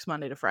industry works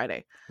Monday to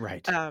Friday.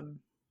 Right.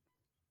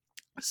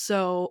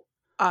 So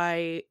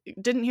I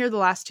didn't hear the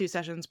last 2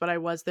 sessions, but I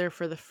was there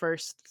for the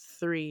first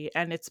 3,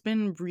 and it's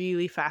been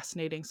really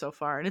fascinating so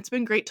far, and it's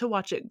been great to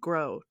watch it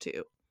grow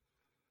too.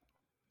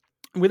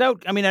 I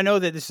know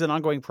that this is an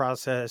ongoing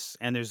process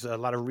and there's a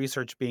lot of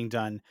research being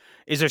done.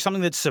 Is there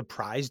something that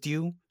surprised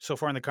you so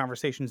far in the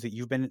conversations that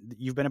you've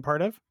been a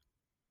part of?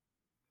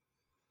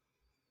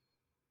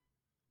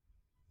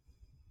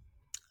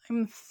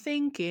 I'm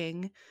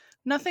thinking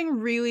nothing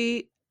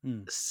really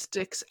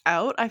sticks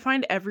out. I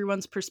find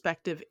everyone's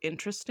perspective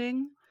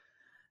interesting,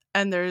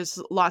 and there's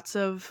lots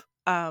of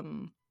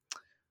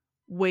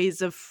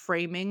ways of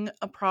framing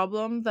a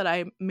problem that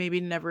I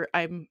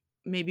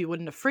maybe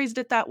wouldn't have phrased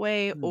it that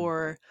way,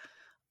 or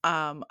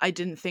I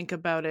didn't think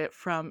about it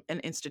from an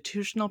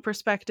institutional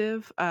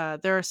perspective.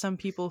 There are some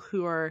people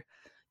who are,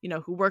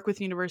 who work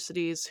with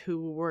universities,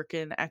 who work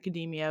in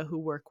academia, who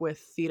work with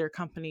theater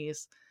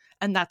companies,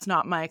 and that's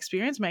not my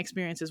experience. My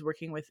experience is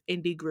working with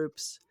indie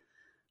groups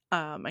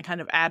and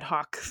kind of ad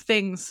hoc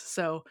things.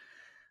 So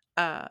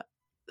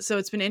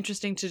it's been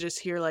interesting to just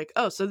hear like,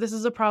 oh, so this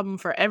is a problem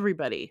for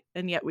everybody,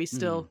 and yet we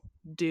still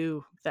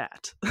do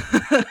that.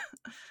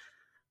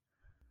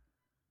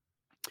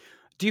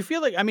 Do you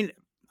feel like, I mean,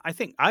 I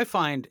think I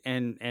find,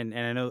 and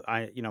I know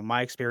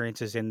my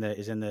experience is in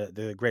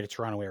the Greater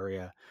Toronto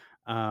area,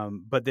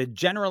 but that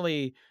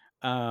generally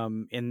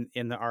in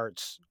the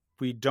arts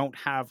we don't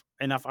have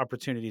enough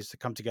opportunities to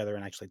come together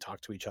and actually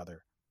talk to each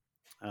other,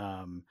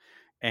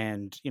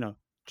 and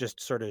just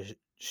sort of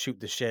shoot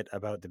the shit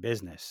about the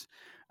business.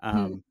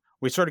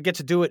 We sort of get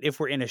to do it if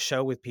we're in a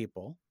show with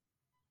people,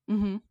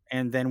 Mm-hmm.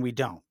 and then we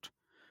don't.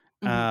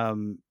 Mm-hmm.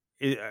 Um,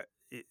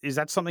 is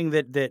that something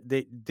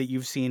that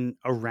you've seen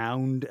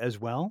around as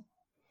well?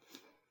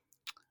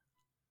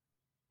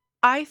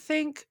 I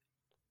think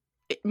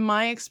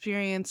my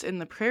experience in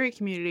the prairie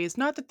community is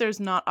not that there's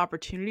not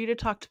opportunity to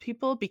talk to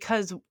people,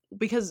 because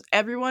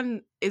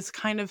everyone is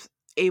kind of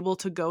able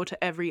to go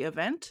to every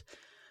event,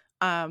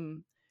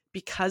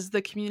 because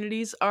the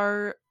communities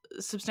are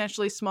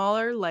substantially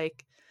smaller.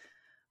 Like,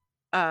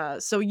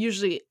 so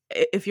usually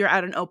if you're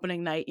at an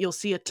opening night, you'll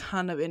see a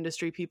ton of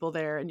industry people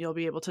there and you'll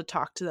be able to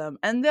talk to them,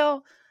 and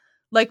they'll,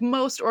 like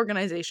most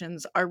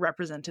organizations, are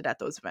represented at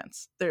those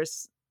events.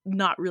 There's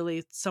not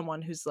really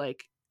someone who's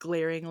like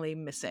glaringly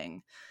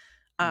missing.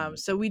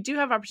 So we do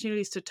have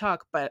opportunities to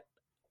talk, but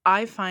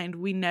I find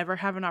we never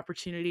have an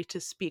opportunity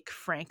to speak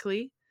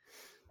frankly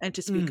and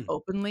to speak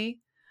openly.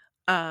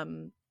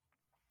 And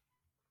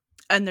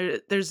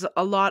there's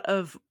a lot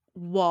of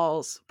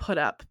walls put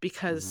up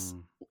because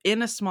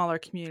in a smaller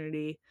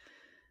community,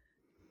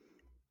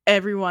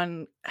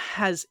 everyone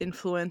has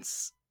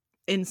influence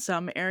in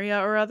some area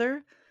or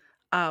other.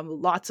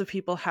 Lots of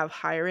people have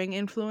hiring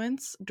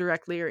influence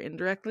directly or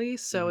indirectly.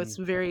 So it's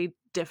very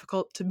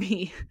difficult to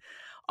be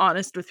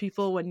honest with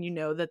people when you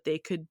know that they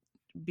could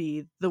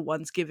be the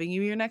ones giving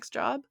you your next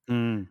job.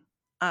 And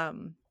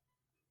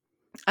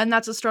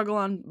that's a struggle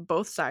on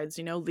both sides.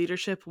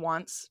 Leadership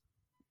wants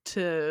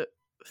to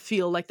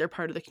feel like they're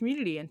part of the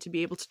community and to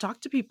be able to talk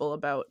to people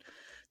about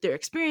their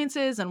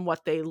experiences and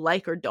what they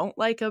like or don't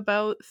like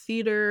about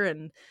theater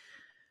and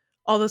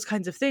all those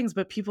kinds of things.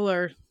 But people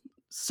are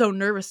so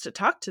nervous to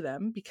talk to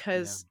them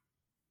because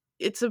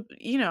it's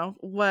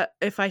what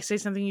if I say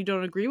something you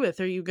don't agree with?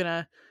 Are you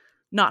gonna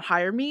not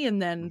hire me?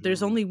 And then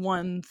there's only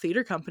one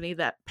theater company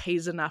that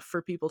pays enough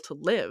for people to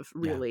live,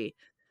 really.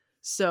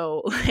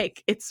 So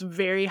like, it's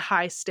very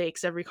high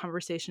stakes. Every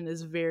conversation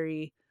is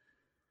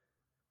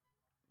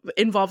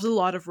involves a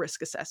lot of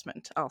risk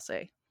assessment, I'll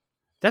say.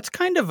 That's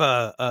kind of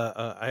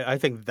I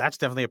think that's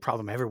definitely a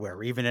problem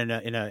everywhere, even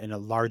in a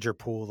larger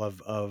pool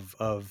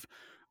of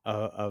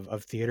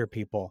theater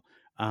people.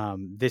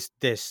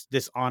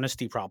 This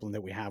honesty problem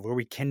that we have, where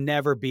we can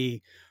never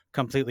be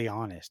completely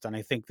honest, and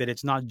I think that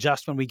it's not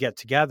just when we get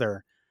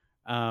together.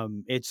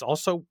 It's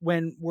also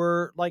when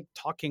we're like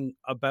talking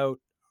about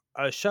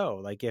a show,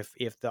 like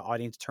if the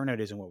audience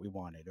turnout isn't what we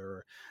wanted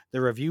or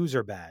the reviews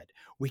are bad,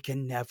 we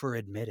can never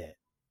admit it.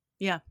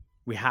 Yeah.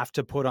 We have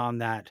to put on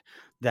that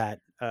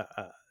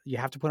you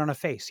have to put on a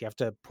face. You have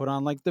to put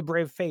on like the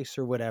brave face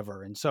or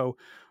whatever. And so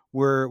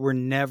we're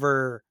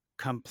never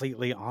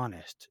completely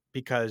honest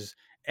because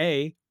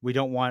we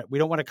don't want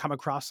to come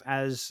across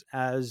as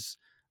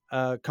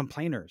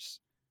complainers,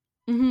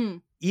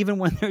 even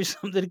when there's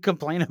something to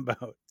complain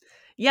about.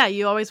 Yeah,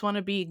 you always want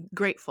to be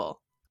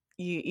grateful.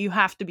 You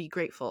have to be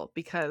grateful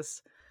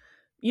because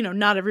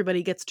not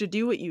everybody gets to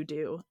do what you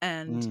do,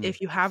 and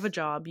if you have a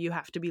job, you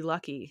have to be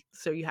lucky.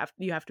 So you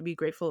have to be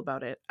grateful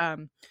about it.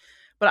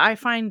 But I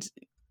find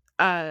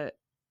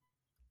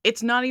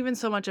it's not even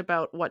so much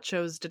about what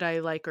shows did I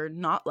like or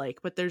not like,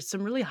 but there's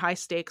some really high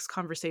stakes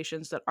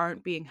conversations that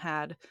aren't being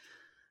had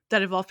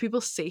that involve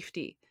people's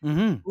safety.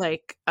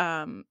 Like,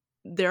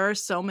 there are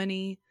so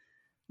many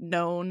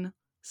known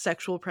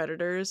sexual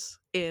predators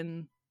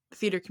in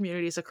theater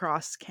communities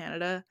across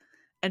Canada,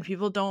 and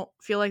people don't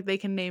feel like they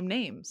can name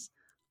names.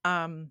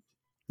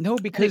 No,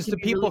 because the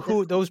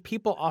people those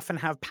people often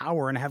have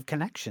power and have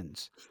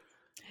connections.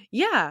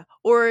 Yeah.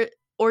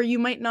 Or you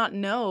might not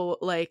know,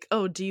 like,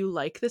 oh, do you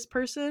like this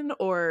person?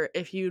 Or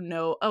if you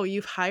know, oh,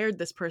 you've hired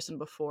this person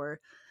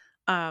before.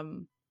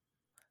 And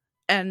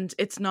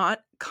it's not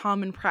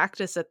common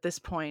practice at this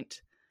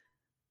point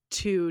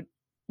to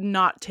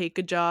not take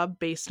a job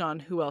based on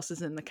who else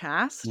is in the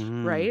cast,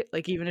 right?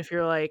 Like, even if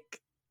you're like,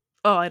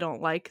 oh, I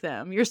don't like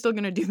them, you're still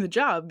going to do the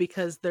job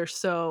because they're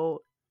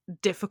so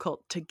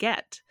difficult to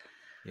get.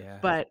 Yeah.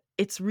 But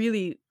it's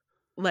really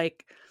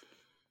like,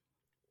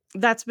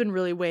 that's been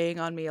really weighing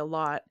on me a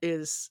lot,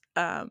 is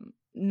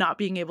not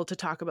being able to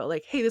talk about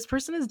like, hey, this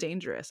person is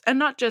dangerous, and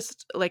not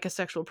just like a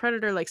sexual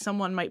predator. Like,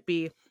 someone might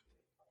be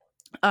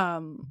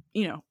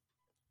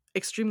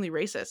extremely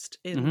racist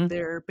in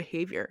their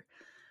behavior,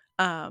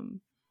 and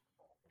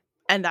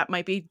that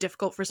might be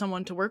difficult for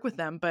someone to work with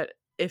them. But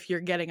if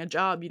you're getting a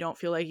job, you don't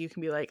feel like you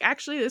can be like,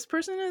 actually, this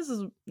person is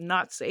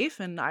not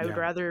safe, and I would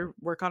rather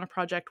work on a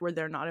project where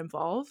they're not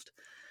involved.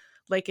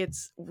 Like,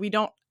 we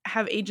don't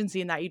have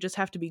agency in that. You just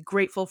have to be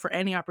grateful for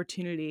any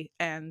opportunity.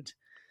 And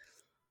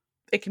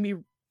it can be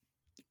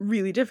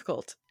really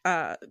difficult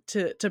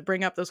to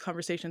bring up those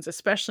conversations,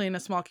 especially in a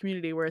small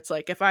community where it's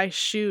like, if I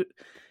shoot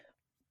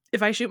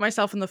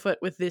myself in the foot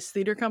with this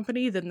theater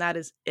company, then that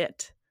is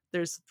it.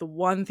 There's the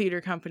one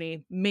theater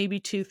company, maybe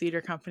two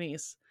theater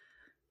companies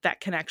that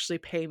can actually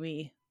pay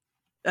me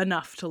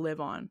enough to live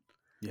on.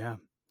 Yeah.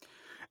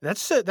 That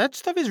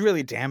stuff is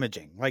really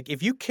damaging. Like,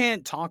 if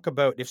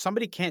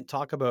somebody can't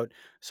talk about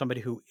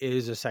somebody who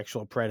is a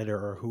sexual predator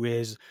or who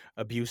is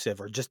abusive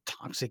or just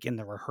toxic in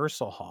the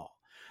rehearsal hall,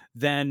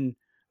 then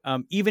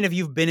even if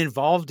you've been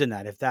involved in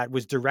that, if that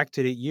was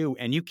directed at you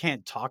and you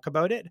can't talk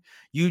about it,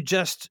 you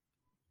just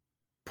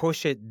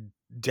push it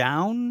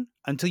down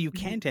until you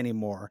can't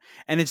anymore.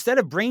 And instead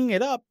of bringing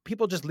it up,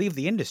 people just leave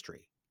the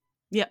industry.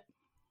 Yeah.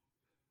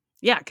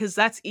 Yeah, because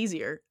that's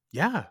easier.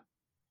 Yeah.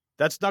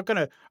 That's not going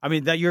to,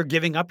 that you're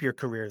giving up your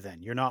career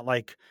then. You're not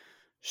like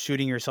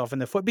shooting yourself in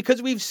the foot,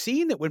 because we've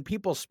seen that when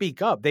people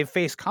speak up, they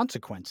face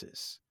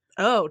consequences.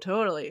 Oh,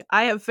 totally.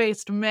 I have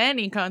faced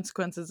many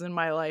consequences in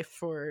my life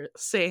for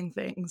saying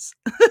things.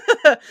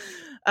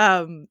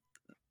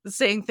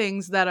 Saying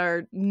things that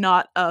are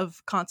not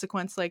of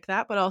consequence like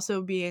that, but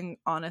also being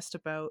honest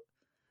about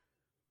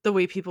the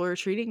way people are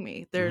treating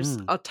me. There's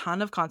a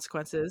ton of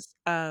consequences.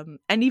 And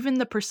even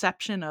the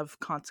perception of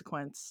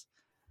consequence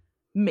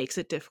makes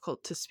it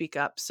difficult to speak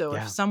up. So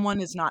if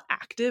someone is not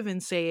active in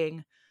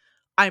saying,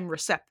 I'm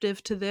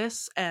receptive to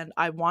this and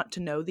I want to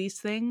know these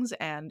things,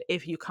 and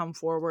if you come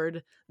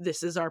forward,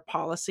 this is our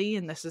policy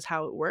and this is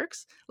how it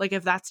works. Like,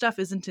 if that stuff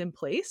isn't in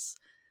place,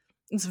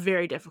 it's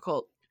very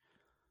difficult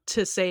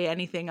to say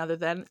anything other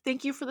than,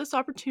 thank you for this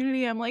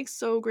opportunity. I'm like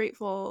so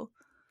grateful.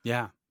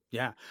 Yeah.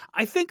 Yeah.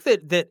 I think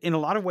that in a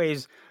lot of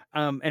ways,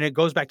 and it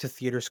goes back to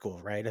theater school,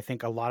 right? I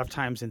think a lot of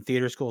times in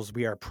theater schools,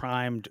 we are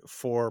primed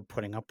for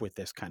putting up with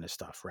this kind of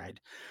stuff, right?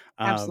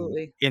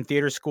 Absolutely. In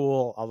theater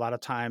school, a lot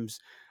of times,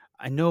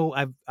 I know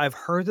I've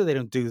heard that they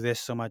don't do this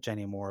so much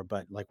anymore,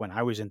 but like when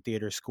I was in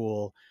theater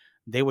school,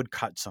 they would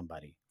cut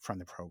somebody from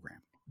the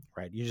program,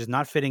 right? You're just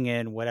not fitting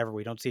in, whatever.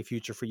 We don't see a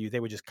future for you. They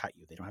would just cut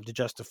you. They don't have to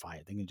justify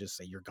it. They can just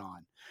say you're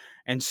gone.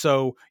 And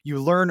so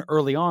you learn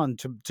early on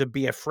to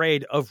be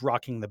afraid of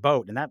rocking the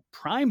boat. And that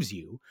primes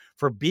you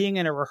for being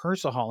in a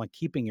rehearsal hall and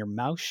keeping your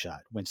mouth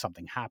shut when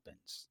something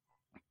happens.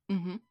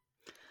 Mm-hmm.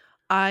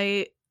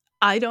 I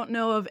don't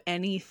know of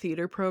any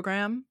theater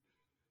program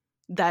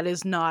that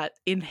is not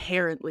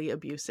inherently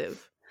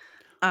abusive.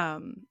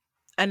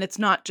 And it's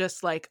not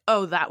just like,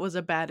 oh, that was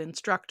a bad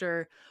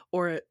instructor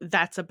or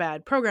that's a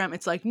bad program.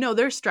 It's like, no,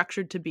 they're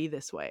structured to be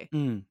this way.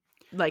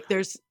 Like,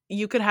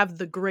 you could have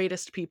the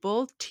greatest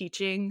people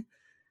teaching,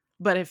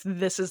 but if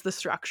this is the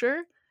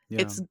structure,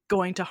 it's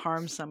going to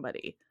harm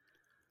somebody.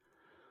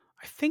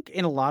 I think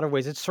in a lot of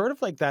ways, it's sort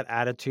of like that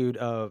attitude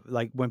of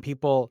like when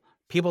people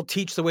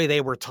teach the way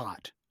they were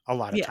taught a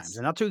lot of times,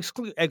 and not to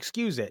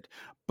excuse it,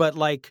 but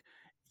like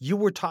you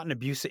were taught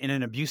in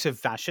an abusive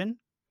fashion,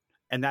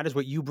 and that is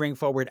what you bring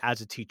forward as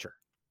a teacher.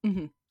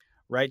 Mm-hmm.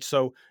 Right.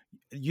 So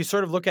you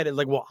sort of look at it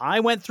like, well, I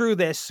went through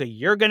this, so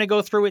you're going to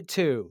go through it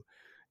too.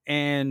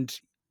 And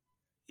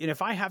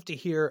if I have to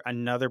hear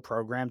another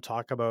program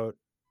talk about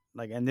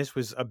like, and this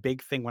was a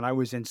big thing when I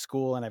was in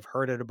school and I've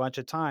heard it a bunch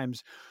of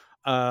times,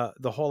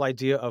 the whole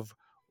idea of,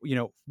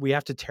 we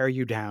have to tear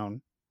you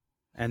down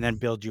and then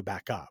build you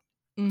back up.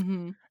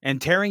 Mm-hmm.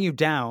 And tearing you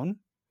down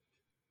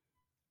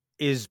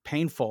is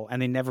painful,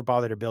 and they never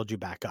bother to build you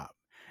back up.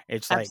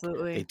 It's like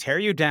they tear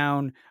you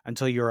down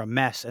until you're a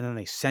mess, and then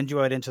they send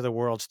you out into the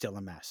world still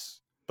a mess,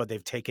 but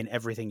they've taken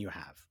everything you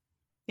have.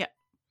 Yeah.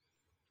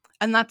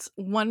 And that's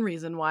one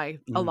reason why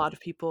a lot of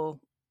people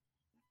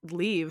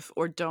leave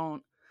or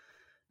don't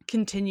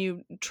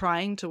continue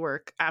trying to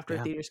work after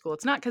theater school.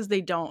 It's not because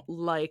they don't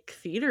like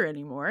theater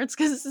anymore. It's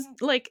because,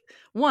 like,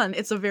 one,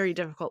 it's a very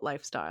difficult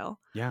lifestyle.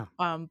 Yeah.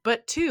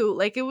 But two,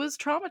 like, it was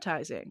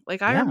traumatizing.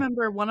 Like, I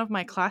remember one of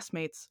my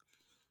classmates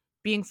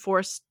being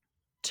forced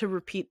to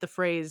repeat the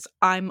phrase,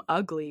 I'm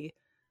ugly,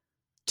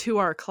 to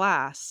our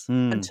class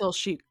until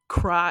she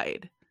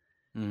cried.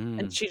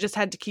 And she just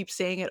had to keep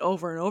saying it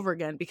over and over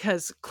again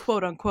because,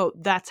 quote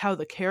unquote, that's how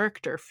the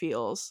character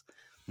feels.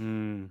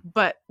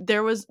 But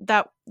it was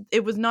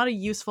not a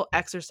useful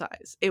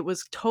exercise. It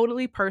was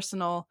totally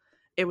personal.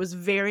 It was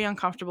very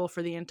uncomfortable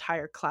for the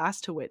entire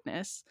class to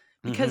witness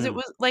because it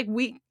was like,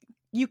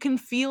 you can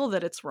feel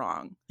that it's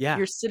wrong. Yeah.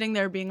 You're sitting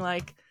there being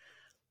like,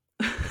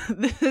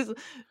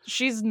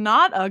 she's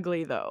not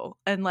ugly though.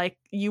 And like,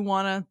 you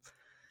want to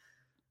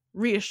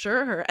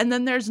reassure her. And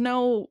then there's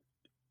no,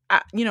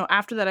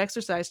 after that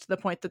exercise, to the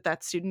point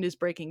that student is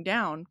breaking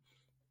down,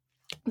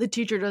 the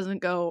teacher doesn't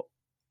go,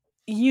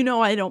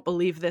 I don't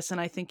believe this,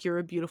 and I think you're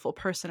a beautiful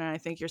person, and I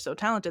think you're so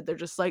talented. They're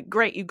just like,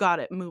 great, you got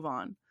it, move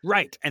on.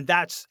 Right. And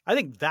I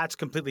think that's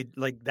completely,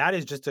 like, that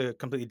is just a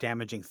completely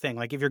damaging thing.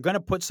 Like, if you're going to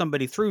put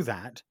somebody through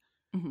that,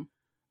 and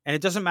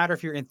it doesn't matter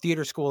if you're in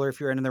theater school or if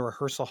you're in the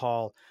rehearsal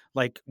hall,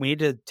 like, we need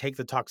to take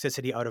the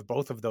toxicity out of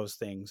both of those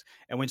things.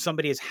 And when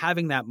somebody is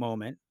having that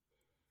moment,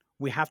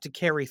 we have to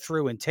carry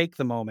through and take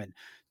the moment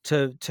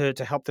to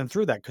help them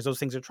through that, because those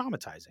things are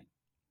traumatizing.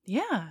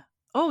 Yeah.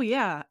 Oh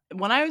yeah.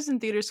 When I was in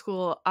theater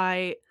school,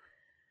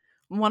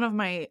 one of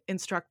my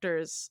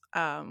instructors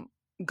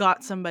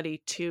got somebody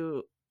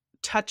to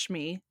touch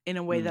me in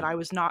a way that Mm, I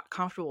was not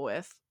comfortable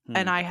with,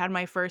 and mm, I had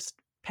my first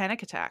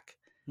panic attack.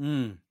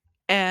 mm.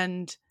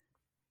 And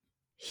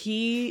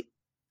he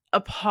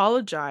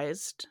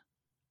apologized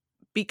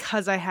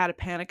because I had a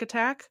panic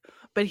attack,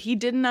 but he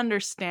didn't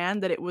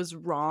understand that it was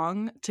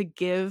wrong to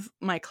give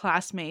my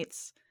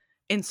classmates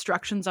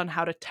instructions on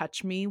how to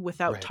touch me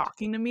without Right,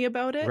 talking to me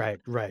about it.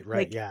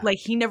 right. Yeah, Like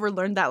he never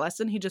learned that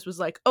lesson. He just was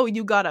like, "Oh,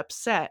 you got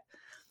upset."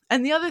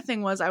 And the other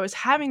thing was I was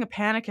having a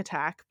panic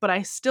attack, but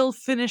I still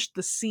finished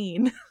the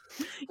scene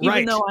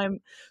even right, though I'm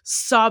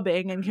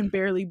sobbing and can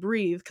barely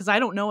breathe because I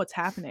don't know what's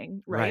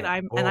happening, right? right.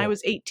 I Oh,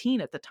 was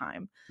 18 at the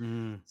time.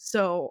 mm.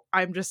 So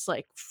I'm just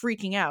like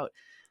freaking out,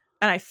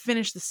 and I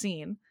finished the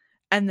scene,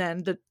 and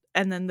then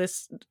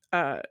this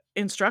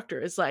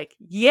instructor is like,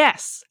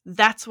 "Yes,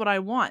 that's what I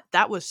want.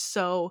 That was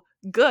so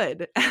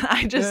good." And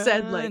I just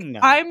said like,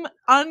 No. "I'm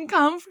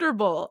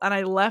uncomfortable." And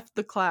I left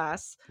the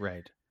class,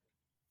 Right.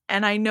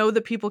 and I know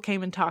that people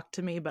came and talked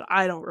to me, but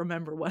I don't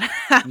remember what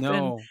happened.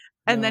 No,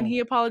 And then no. he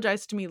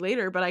apologized to me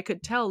later, but I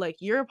could tell like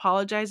you're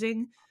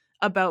apologizing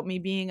about me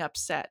being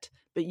upset,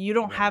 but you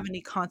don't Right, have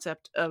any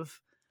concept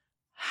of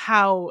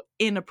how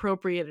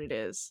inappropriate it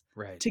is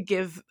right. to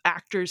give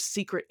actors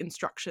secret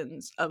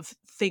instructions of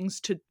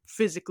things to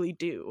physically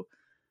do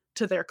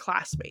to their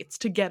classmates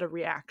to get a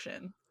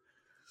reaction.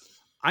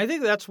 I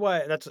think that's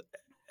why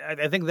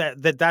I think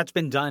that's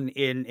been done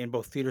in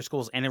both theater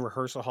schools and in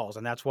rehearsal halls,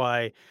 and that's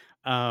why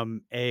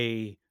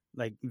a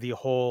like the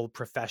whole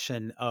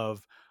profession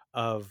of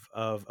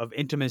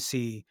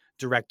intimacy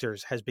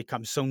directors has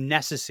become so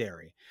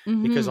necessary,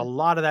 because a Mhm.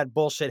 lot of that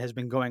bullshit has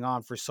been going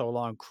on for so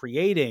long,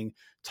 creating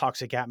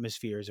toxic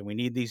atmospheres, and we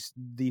need these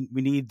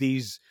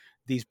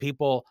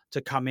people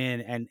to come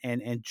in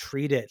and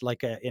treat it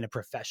like in a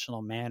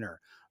professional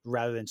manner,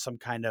 rather than some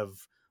kind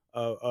of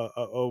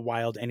a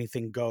wild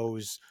anything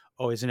goes,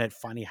 oh, isn't it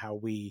funny how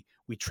we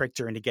tricked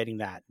her into getting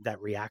that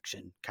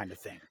reaction kind of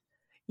thing.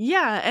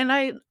 Yeah, and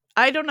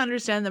I don't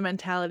understand the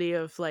mentality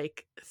of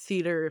like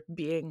theater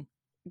being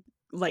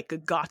like a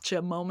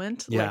gotcha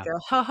moment, like Yeah, a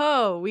ho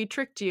ho, we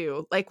tricked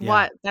you. Like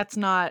yeah, what? That's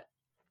not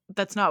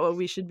what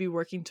we should be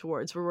working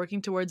towards. We're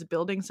working towards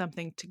building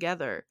something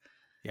together.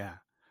 yeah.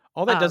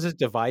 All that does is Um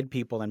divide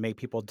people and make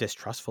people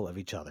distrustful of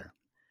each other.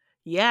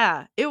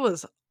 yeah, it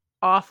was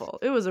awful.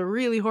 It was a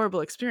really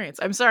horrible experience.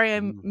 I'm sorry I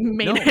Mm.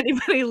 made No,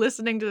 anybody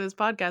listening to this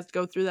podcast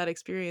go through that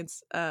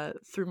experience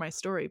through my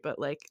story, but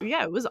like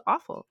yeah, it was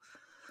awful.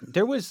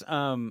 there was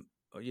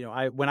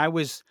I when I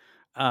was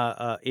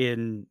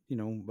in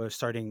was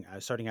starting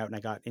out,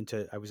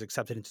 and I was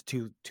accepted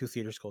into two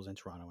theater schools in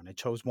Toronto, and I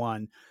chose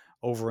one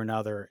over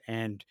another.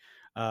 And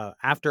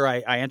after I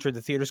entered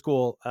the theater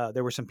school,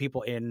 there were some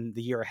people in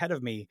the year ahead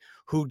of me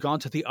who'd gone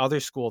to the other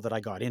school that I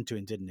got into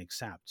and didn't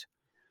accept,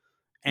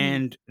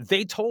 Mm. and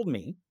they told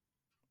me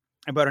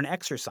about an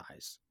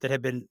exercise that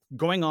had been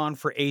going on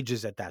for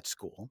ages at that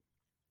school.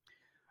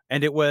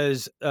 And it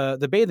was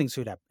the bathing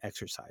suit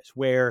exercise,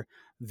 where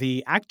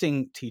the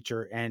acting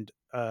teacher and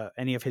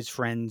any of his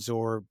friends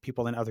or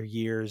people in other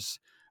years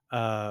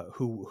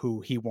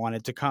who he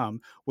wanted to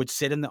come would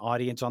sit in the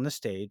audience on the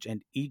stage,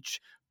 and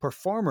each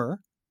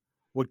performer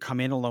would come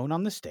in alone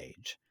on the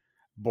stage,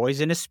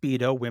 boys in a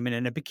Speedo, women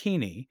in a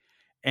bikini,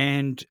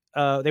 and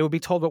they would be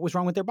told what was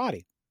wrong with their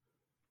body.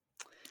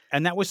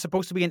 And that was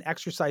supposed to be an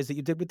exercise that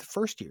you did with the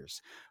first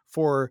years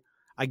for,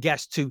 I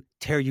guess, to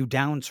tear you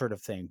down, sort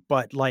of thing.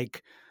 But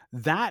like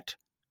that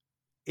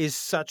is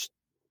such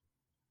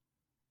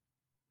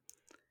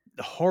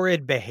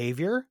horrid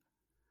behavior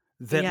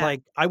that, Yeah.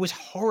 like, I was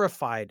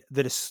horrified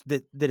that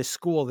a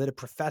school, that a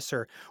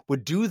professor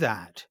would do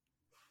that.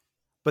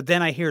 But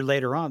then I hear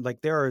later on,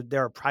 like, there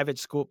are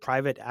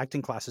private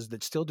acting classes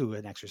that still do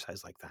an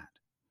exercise like that.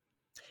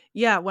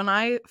 Yeah, when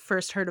I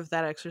first heard of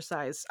that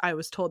exercise, I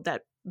was told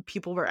that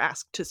people were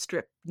asked to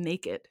strip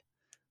naked,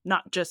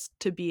 not just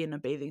to be in a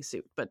bathing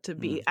suit, but to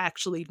be Mm.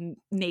 actually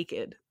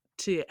naked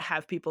to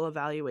have people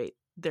evaluate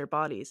their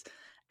bodies.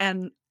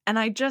 And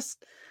I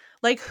just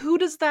like who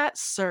does that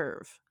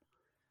serve?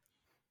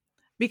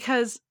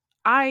 Because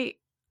I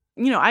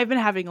I've been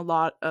having a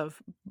lot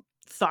of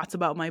thoughts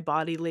about my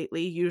body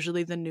lately.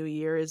 Usually the new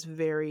year is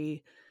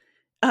very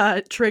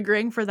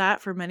triggering for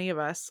that for many of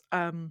us.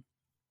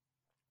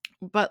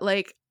 But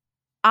like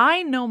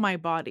I know my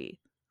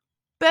body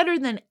better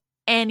than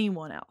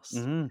anyone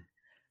else. Mhm.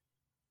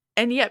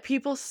 And yet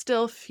people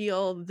still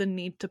feel the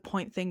need to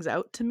point things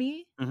out to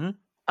me Mhm.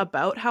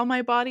 about how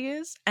my body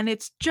is, and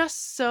it's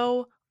just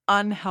so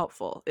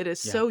unhelpful. It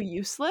is Yeah. so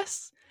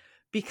useless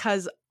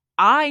because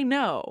I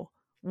know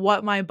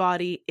what my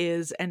body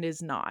is and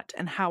is not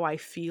and how I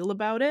feel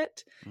about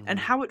it and Mhm.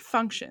 how it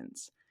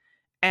functions.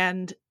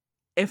 And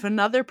if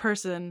another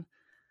person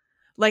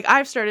like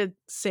I've started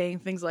saying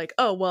things like,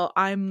 "Oh, well,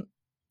 I'm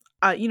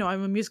a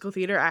musical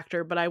theater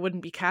actor, but I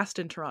wouldn't be cast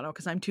in Toronto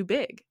because I'm too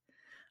big."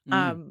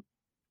 Mm. Um,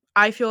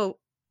 I feel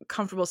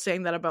comfortable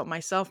saying that about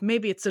myself.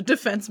 Maybe it's a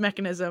defense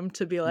mechanism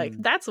to be like,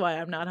 that's why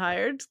I'm not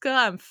hired, because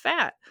I'm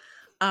fat.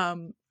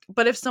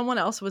 But if someone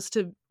else was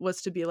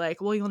to be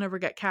like, well, you'll never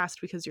get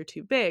cast because you're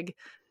too big,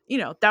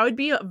 that would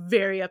be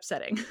very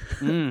upsetting.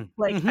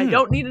 Like, I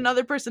don't need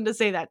another person to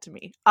say that to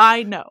me.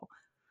 I know.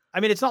 I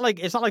mean, it's not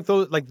like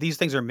those, like, these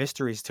things are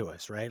mysteries to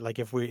us, right? Like,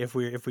 if we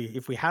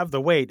have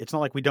the weight, it's not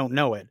like we don't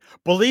know it.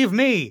 Believe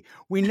me,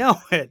 we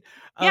know it.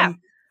 Yeah.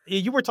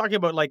 You were talking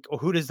about, like,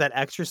 who does that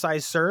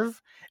exercise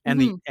serve?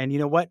 And and you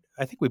know what?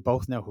 I think we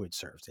both know who it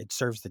serves. It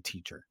serves the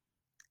teacher.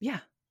 Yeah.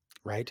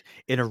 Right?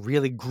 In a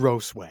really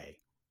gross way.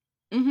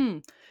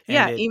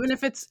 Yeah, even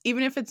if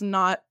it's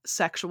not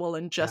sexual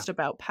and just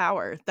about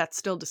power, that's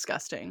still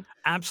disgusting.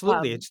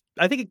 Absolutely.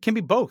 I think it can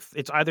be both.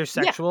 It's either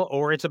sexual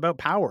or it's about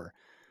power.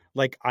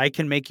 Like, I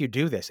can make you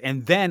do this,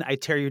 and then I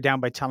tear you down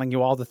by telling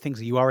you all the things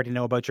that you already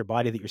know about your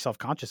body that you're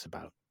self-conscious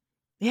about.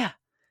 Yeah.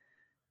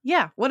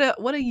 Yeah. What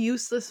a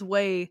useless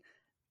way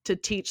to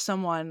teach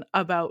someone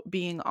about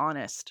being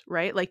honest,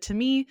 right? Like, to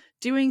me,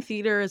 doing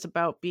theater is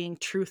about being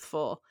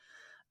truthful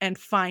and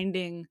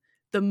finding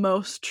the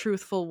most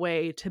truthful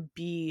way to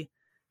be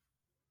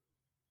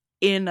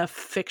in a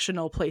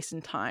fictional place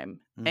and time.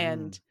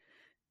 And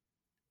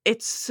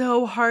it's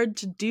so hard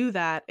to do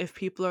that if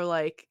people are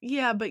like,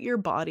 yeah, but your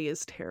body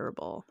is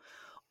terrible.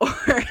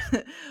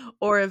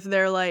 Or if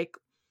they're like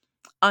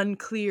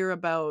unclear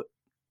about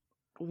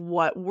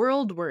what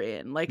world we're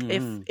in. Like,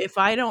 if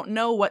I don't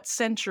know what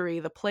century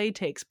the play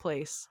takes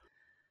place,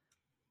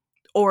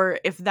 or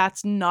if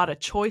that's not a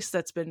choice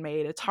that's been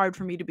made, it's hard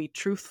for me to be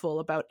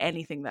truthful about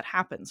anything that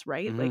happens,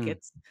 right? Like,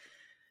 it's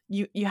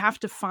you have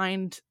to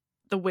find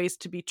the ways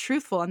to be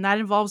truthful, and that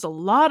involves a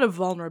lot of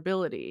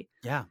vulnerability.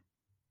 Yeah.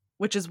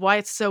 Which is why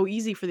it's so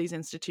easy for these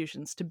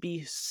institutions to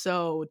be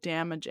so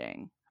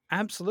damaging.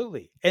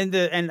 Absolutely. And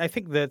I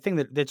think the thing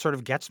that sort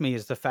of gets me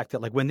is the fact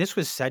that, like, when this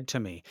was said to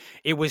me,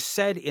 it was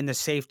said in the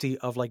safety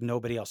of, like,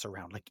 nobody else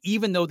around. Like,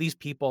 even though these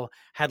people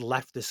had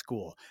left the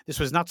school, this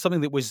was not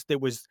something that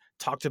was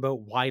talked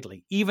about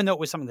widely, even though it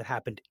was something that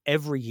happened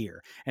every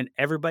year, and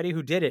everybody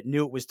who did it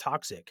knew it was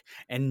toxic,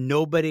 and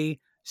nobody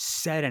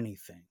said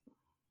anything.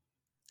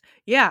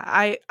 Yeah,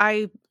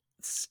 I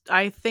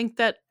think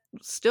that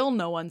still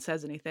no one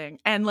says anything.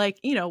 And, like,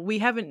 we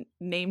haven't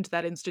named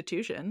that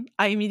institution.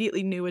 I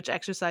immediately knew which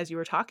exercise you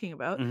were talking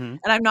about.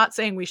 And I'm not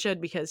saying we should,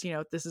 because,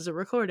 this is a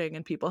recording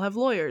and people have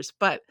lawyers,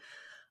 but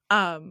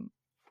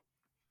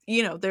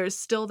there's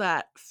still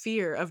that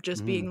fear of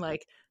just being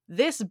like,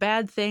 this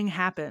bad thing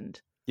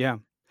happened. Yeah.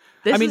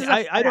 This I mean, is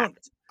I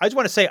just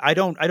want to say, I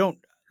don't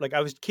like,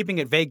 I was keeping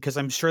it vague because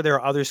I'm sure there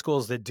are other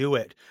schools that do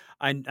it.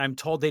 I'm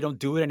told they don't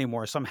do it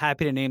anymore. So I'm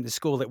happy to name the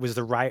school that was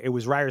it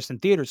was Ryerson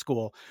Theater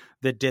School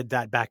that did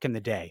that back in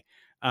the day.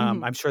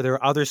 I'm sure there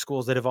are other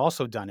schools that have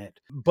also done it.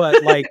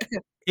 But, like,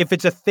 if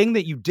it's a thing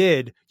that you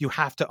did, you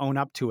have to own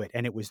up to it.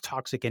 And it was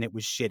toxic and it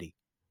was shitty.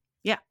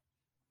 Yeah.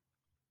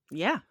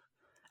 Yeah.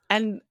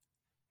 And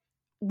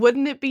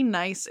wouldn't it be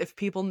nice if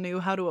people knew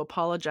how to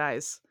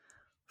apologize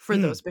for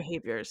those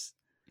behaviors?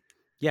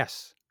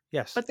 Yes.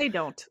 Yes. But they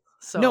don't.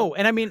 So no.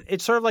 And I mean,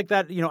 it's sort of like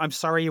that, I'm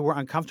sorry you were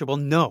uncomfortable.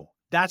 No,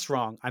 that's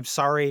wrong. I'm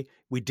sorry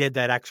we did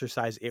that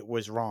exercise. It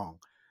was wrong.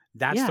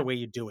 That's the way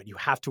you do it. You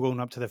have to own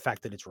up to the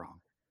fact that it's wrong.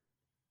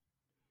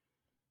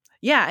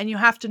 Yeah. And you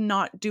have to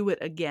not do it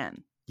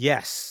again.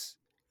 Yes.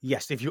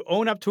 Yes. If you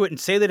own up to it and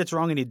say that it's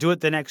wrong and you do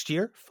it the next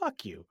year,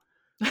 fuck you.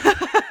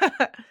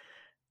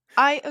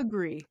 I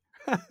agree.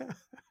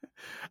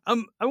 I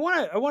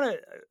want to,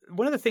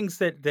 one of the things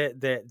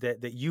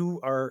that you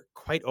are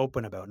quite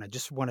open about, and I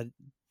just want to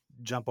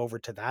jump over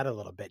to that a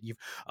little bit. You've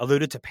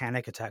alluded to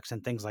panic attacks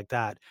and things like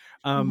that.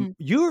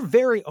 You're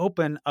very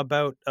open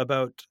about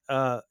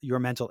your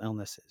mental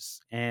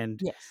illnesses. And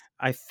yes.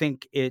 I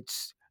think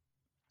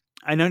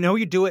I know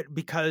you do it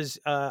because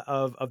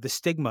of the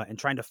stigma and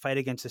trying to fight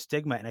against the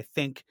stigma. And I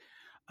think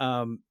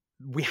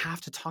we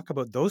have to talk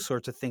about those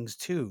sorts of things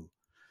too,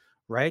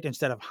 right?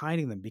 Instead of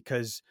hiding them,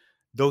 because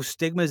those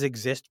stigmas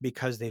exist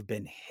because they've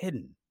been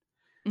hidden.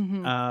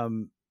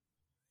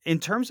 In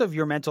terms of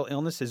your mental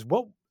illnesses,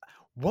 what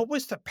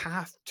was the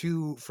path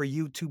for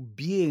you to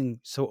being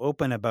so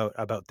open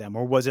about them,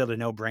 or was it a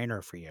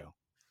no-brainer for you?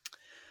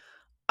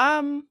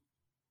 Part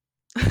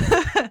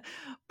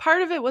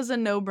of it was a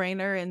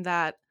no-brainer in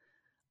that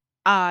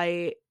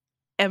I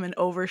am an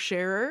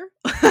oversharer,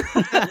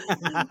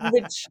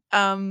 which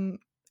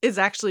is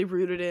actually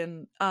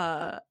rooted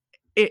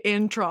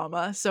in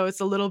trauma. So it's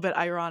a little bit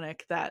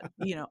ironic that,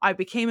 I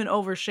became an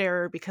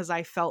oversharer because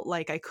I felt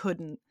like I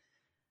couldn't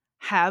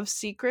have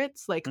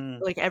secrets. Like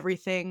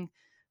everything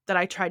that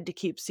I tried to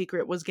keep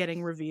secret was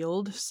getting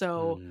revealed.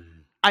 So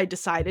I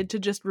decided to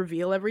just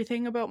reveal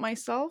everything about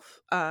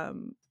myself,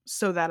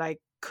 so that I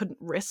couldn't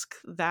risk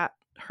that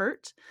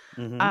hurt.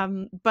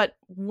 But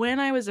when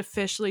I was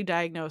officially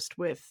diagnosed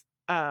with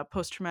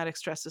post-traumatic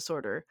stress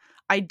disorder,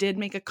 I did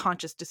make a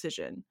conscious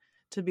decision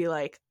to be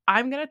like,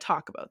 I'm going to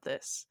talk about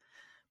this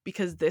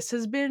because this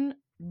has been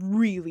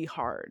really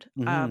hard.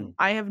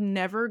 I have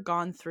never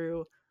gone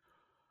through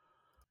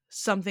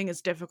something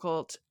as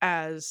difficult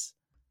as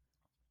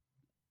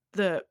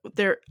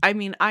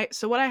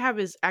so what I have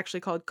is actually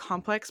called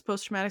complex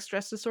post-traumatic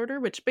stress disorder,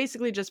 which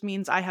basically just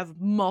means I have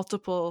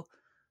multiple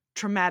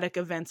traumatic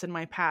events in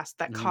my past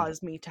that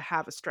caused me to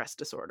have a stress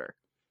disorder.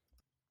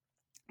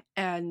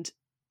 And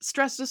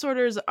stress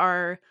disorders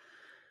are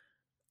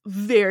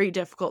very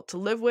difficult to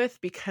live with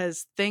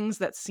because things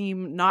that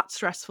seem not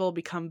stressful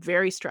become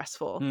very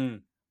stressful.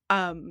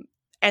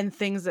 And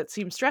things that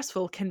seem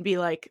stressful can be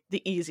like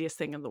the easiest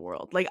thing in the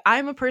world. Like,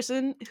 I'm a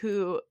person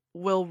who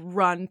will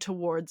run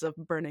towards a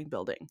burning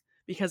building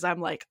because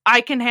I'm like,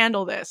 I can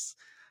handle this.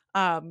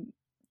 My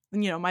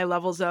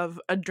levels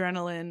of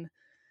adrenaline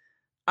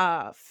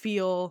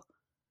feel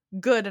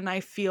good, and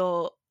I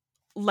feel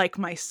like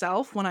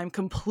myself when I'm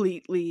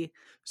completely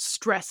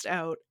stressed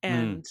out,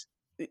 and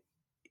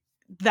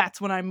that's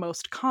when I'm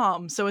most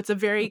calm. So it's a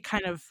very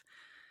kind of,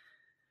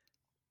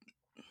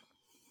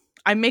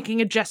 I'm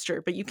making a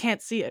gesture, but you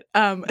can't see it.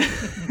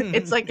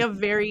 It's like a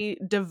very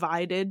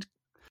divided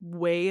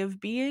way of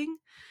being.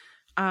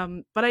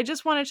 But I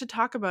just wanted to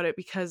talk about it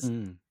because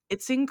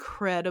it's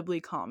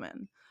incredibly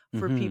common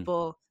for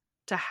people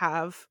to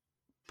have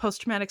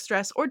post-traumatic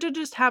stress or to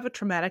just have a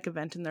traumatic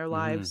event in their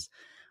lives.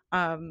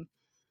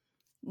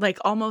 Like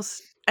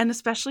almost, and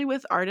especially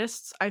with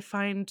artists, I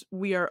find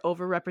we are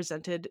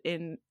overrepresented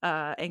in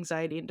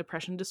anxiety and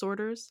depression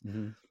disorders.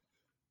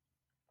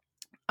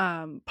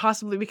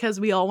 Possibly because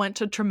we all went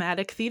to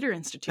traumatic theater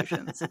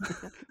institutions.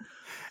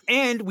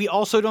 And we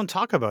also don't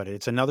talk about it.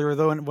 It's another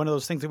one of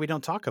those things that we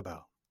don't talk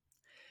about.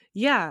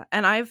 Yeah.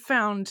 And I've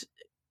found,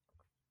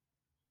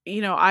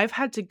 I've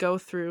had to go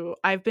through,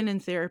 I've been in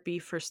therapy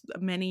for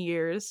many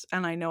years,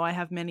 and I know I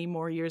have many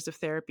more years of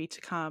therapy to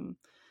come.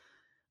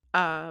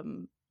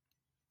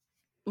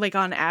 Like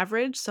on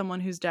average, someone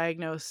who's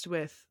diagnosed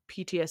with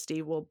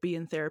PTSD will be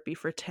in therapy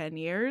for 10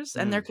 years.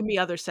 And there can be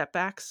other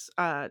setbacks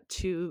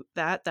to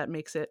that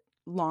makes it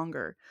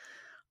longer.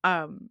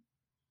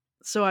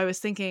 So I was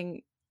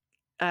thinking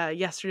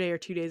yesterday or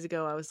 2 days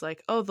ago, I was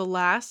like, oh, the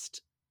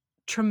last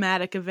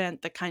traumatic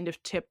event that kind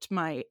of tipped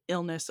my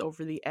illness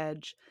over the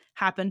edge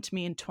happened to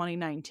me in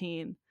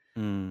 2019.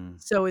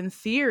 So in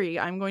theory,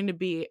 I'm going to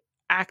be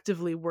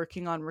actively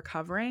working on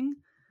recovering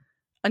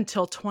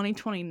until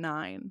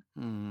 2029.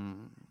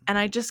 And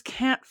I just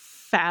can't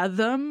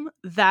fathom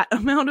that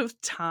amount of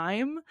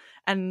time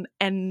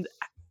and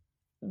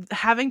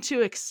having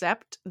to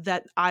accept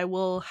that I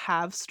will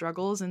have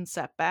struggles and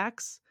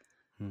setbacks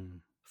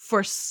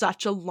for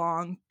such a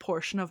long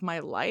portion of my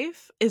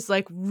life is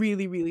like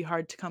really, really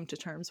hard to come to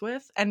terms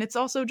with. And it's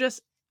also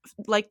just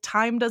like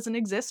time doesn't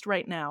exist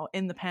right now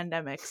in the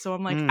pandemic. So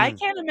I'm like, I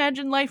can't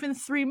imagine life in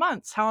 3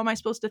 months. How am I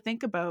supposed to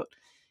think about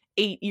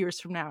 8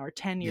 years from now or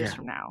 10 years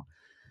from now?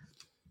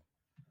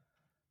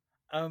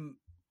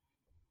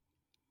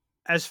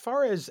 As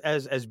far as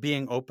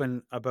being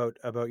open about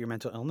your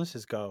mental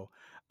illnesses go,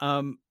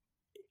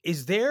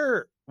 is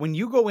there, when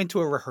you go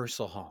into a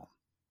rehearsal hall,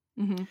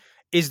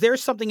 is there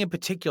something in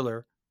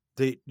particular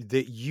that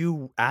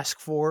you ask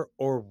for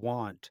or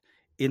want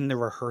in the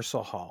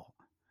rehearsal hall?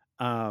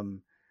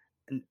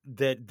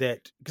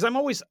 That because I'm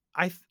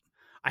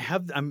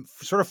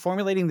sort of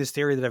formulating this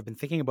theory that I've been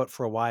thinking about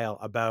for a while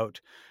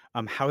about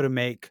how to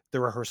make the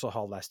rehearsal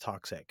hall less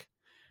toxic.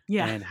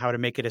 Yeah. And how to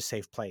make it a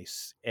safe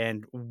place.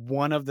 And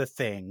one of the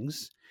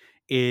things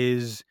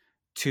is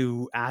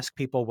to ask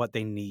people what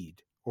they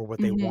need or what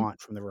they want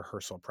from the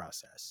rehearsal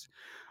process.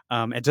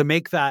 And to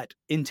make that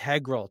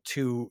integral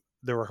to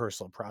the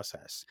rehearsal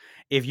process.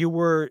 If you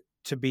were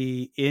to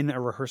be in a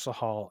rehearsal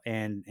hall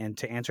and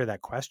to answer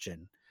that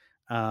question,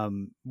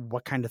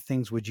 what kind of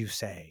things would you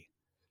say?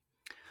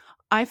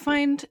 I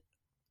find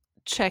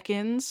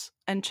check-ins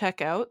and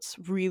check-outs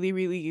really,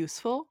 really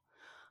useful.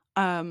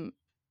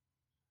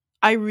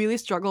 I really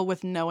struggle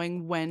with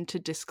knowing when to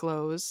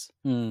disclose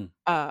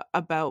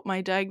about my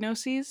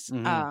diagnoses,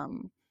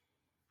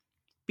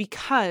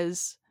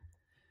 because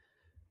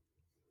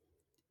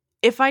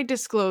if I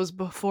disclose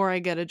before I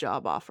get a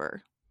job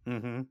offer,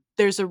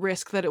 there's a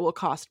risk that it will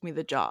cost me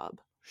the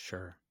job.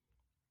 Sure.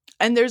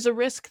 And there's a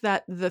risk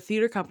that the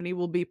theater company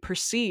will be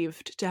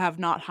perceived to have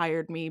not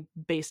hired me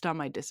based on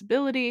my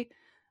disability,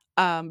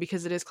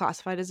 because it is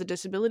classified as a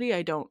disability.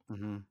 I don't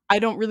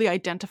really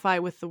identify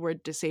with the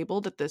word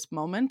disabled at this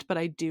moment, but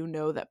I do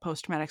know that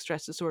post-traumatic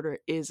stress disorder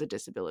is a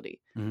disability.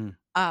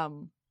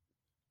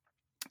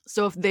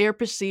 So if they're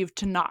perceived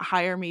to not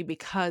hire me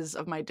because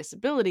of my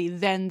disability,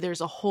 then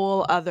there's a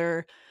whole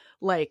other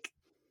like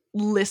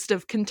list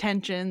of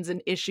contentions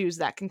and issues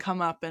that can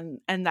come up,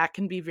 and that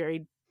can be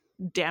very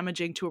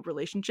damaging to a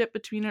relationship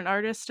between an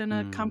artist and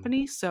a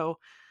company. So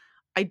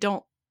I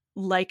don't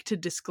like to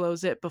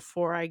disclose it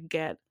before I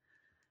get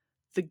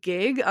the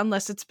gig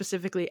unless it's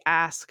specifically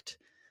asked.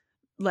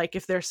 Like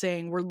if they're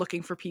saying we're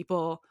looking for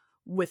people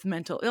with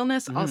mental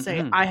illness, I'll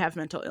say I have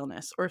mental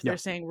illness. Or if they're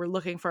saying we're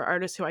looking for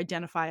artists who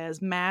identify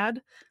as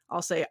mad,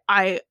 I'll say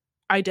I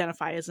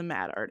identify as a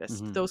mad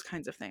artist. Those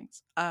kinds of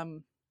things.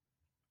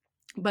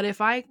 But if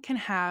I can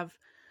have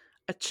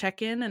a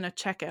check-in and a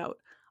check-out,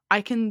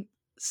 I can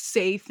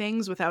say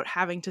things without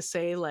having to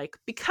say like,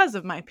 because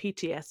of my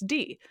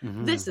PTSD,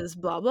 this Mm-hmm. is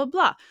blah blah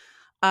blah.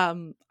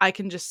 I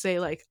can just say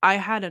like, I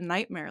had a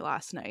nightmare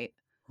last night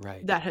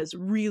Right. that has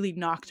really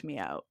knocked me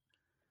out.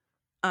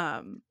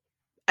 Um,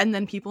 and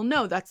then people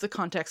know that's the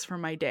context for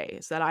my day,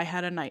 is that I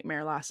had a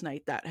nightmare last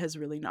night that has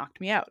really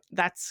knocked me out.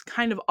 That's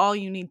kind of all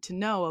you need to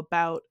know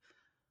about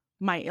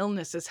my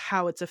illness, is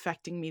how it's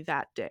affecting me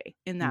that day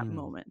in that Mm.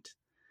 moment.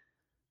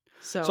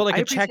 So So like I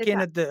a check appreciate in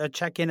that. at the a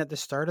check in at the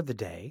start of the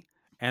day,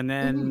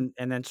 Mhm.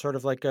 and then sort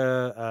of like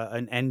a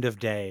an end of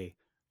day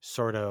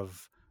sort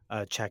of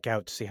check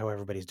out to see how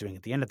everybody's doing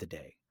at the end of the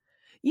day.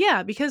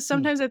 Yeah, because Mm.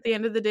 sometimes at the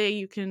end of the day,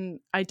 you can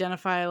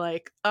identify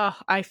like, oh,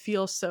 I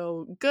feel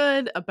so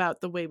good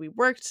about the way we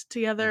worked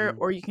together. Mm-hmm.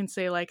 Or you can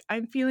say like,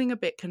 I'm feeling a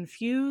bit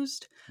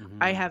confused.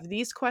 I Mm-hmm. have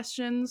these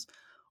questions.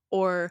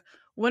 Or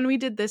when we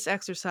did this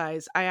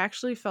exercise, I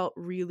actually felt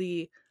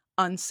really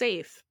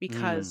unsafe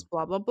because Mm.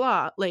 blah, blah,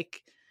 blah.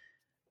 Like,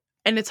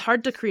 and it's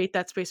hard to create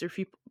that space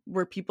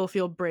where people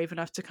feel brave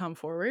enough to come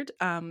forward.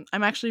 I'm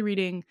actually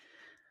reading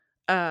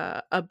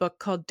a book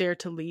called Dare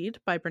to Lead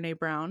by Brene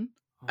Brown.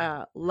 Oh.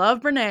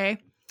 Love Brene,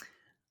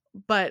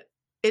 but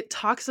it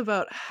talks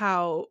about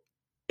how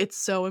it's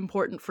so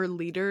important for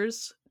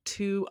leaders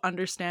to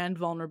understand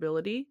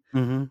vulnerability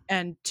Mm-hmm.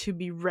 and to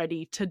be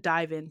ready to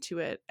dive into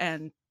it,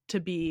 and to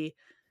be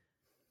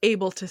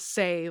able to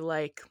say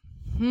like,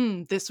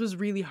 this was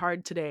really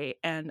hard today,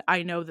 and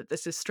I know that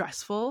this is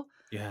stressful,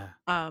 Yeah.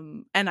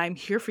 and I'm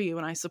here for you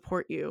and I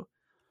support you,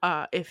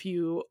 if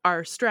you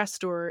are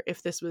stressed, or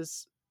if this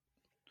was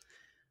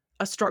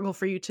a struggle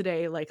for you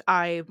today, like,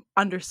 I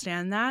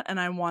understand that and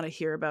I want to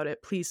hear about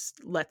it. Please,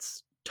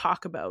 let's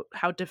talk about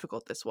how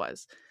difficult this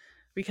was,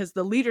 because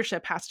the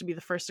leadership has to be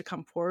the first to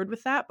come forward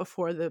with that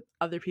before the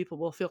other people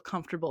will feel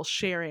comfortable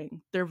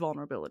sharing their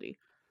vulnerability.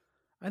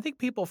 I think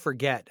people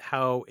forget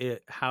how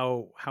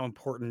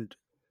important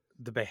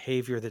the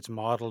behavior that's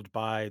modeled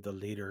by the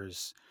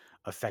leaders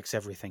affects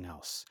everything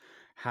else.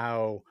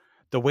 How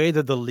the way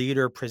that the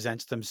leader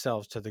presents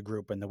themselves to the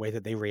group and the way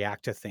that they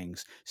react to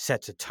things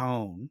sets a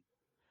tone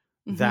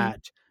Hmm.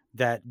 that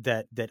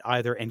that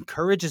either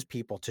encourages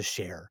people to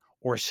share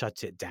or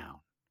shuts it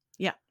down.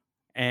 Yeah.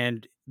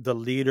 And the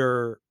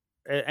leader,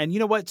 and you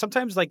know what,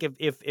 sometimes like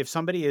if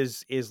somebody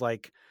is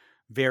like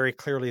very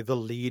clearly the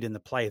lead in the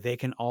play, they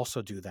can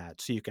also do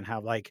that. So you can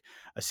have like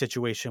a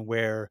situation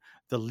where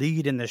the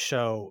lead in the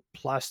show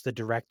plus the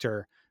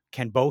director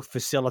can both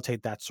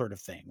facilitate that sort of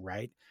thing,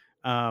 right?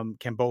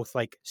 Can both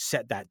like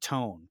set that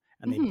tone,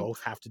 and they Hmm.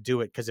 both have to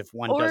do it, because if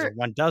one does Or and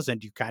one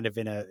doesn't, you kind of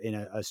in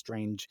a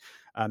strange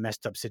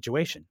messed up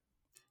situation.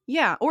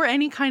 yeah, or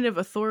any kind of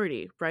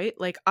authority, right?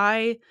 Like,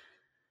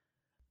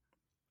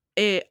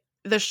 it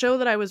the show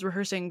that I was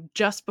rehearsing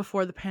just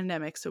before the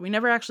pandemic, so we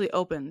never actually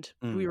opened.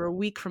 We Mm. were a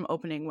week from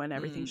opening when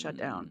everything shut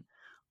down.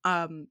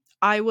 Mm.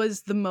 I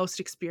was the most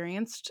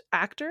experienced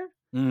actor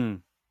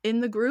Mm.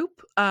 in the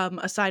group,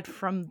 aside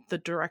from the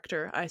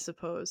director, I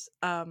suppose.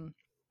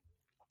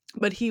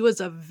 But he was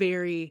a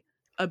very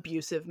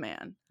abusive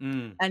man,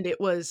 Mm. and it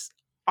was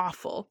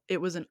awful.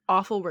 It was an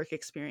awful work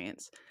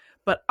experience.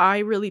 But I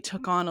really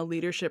took on a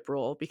leadership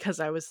role because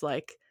I was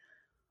like,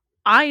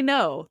 I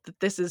know that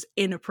this is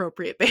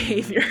inappropriate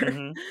Mhm, behavior.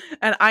 mhm.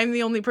 And I'm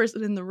the only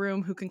person in the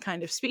room who can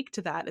kind of speak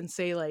to that and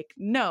say, like,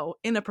 no,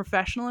 in a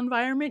professional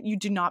environment, you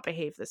do not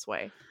behave this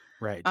way.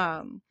 Right,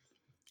 Um,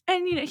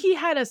 and he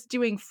had us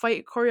doing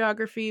fight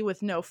choreography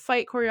with no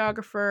fight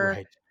choreographer,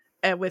 right.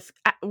 and with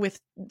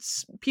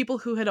people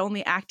who had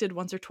only acted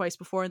once or twice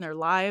before in their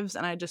lives,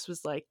 and I just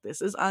was like,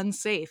 this is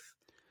unsafe.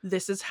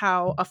 This is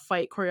how a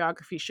fight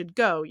choreography should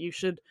go. You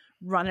should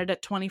run it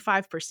at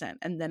 25%,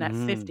 and then at Mhm.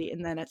 50,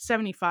 and then at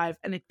 75,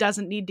 and it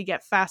doesn't need to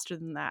get faster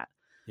than that.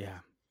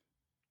 Yeah,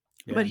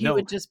 But yeah. No,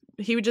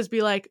 he would just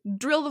be like,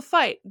 drill the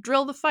fight,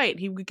 drill the fight.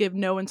 He would give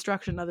no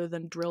instruction other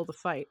than drill the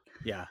fight.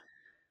 yeah.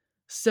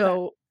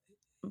 That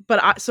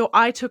So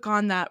I took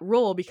on that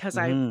role because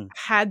I Mhm.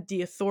 had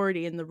the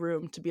authority in the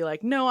room to be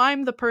like, no,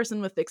 I'm the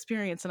person with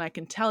experience and I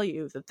can tell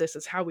you that this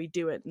is how we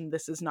do it and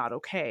this is not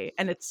okay.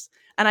 And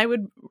I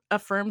would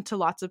affirm to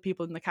lots of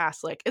people in the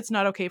cast, like, it's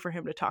not okay for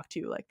him to talk to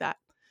you like that.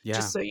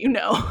 Just Yeah. so you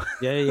know.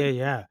 Yeah, yeah,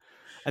 yeah.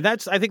 And I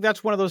think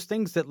that's one of those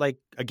things that, like,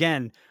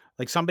 again,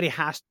 like somebody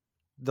has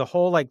the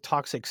whole like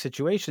toxic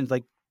situations,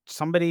 like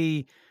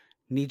somebody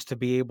needs to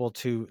be able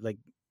to like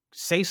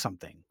say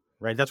something,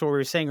 right? That's what we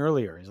were saying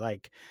earlier, is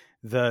like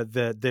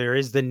there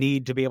is the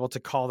need to be able to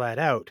call that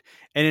out.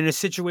 And in a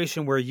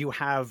situation where you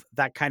have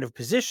that kind of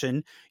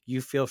position,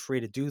 you feel free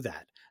to do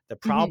that. The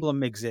Mhm.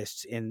 problem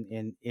exists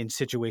in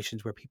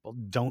situations where people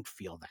don't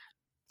feel that.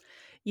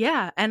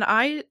 Yeah, and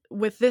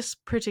with this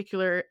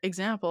particular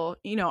example,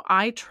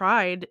 I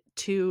tried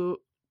to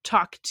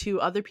talk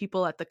to other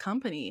people at the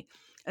company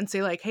and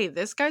say like, "Hey,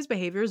 this guy's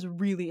behavior is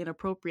really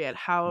inappropriate.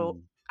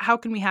 Mm, How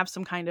can we have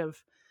some kind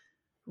of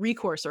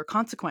recourse or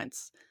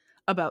consequence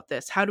about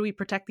this? How do we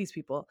protect these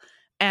people?"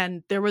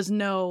 And there was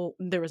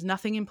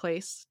nothing in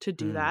place to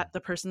do mm, that.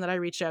 The person that I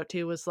reached out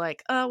to was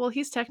like, well,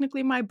 he's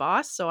technically my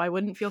boss, so I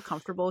wouldn't feel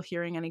comfortable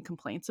hearing any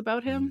complaints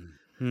about him."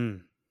 mm,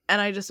 mm.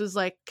 And I just was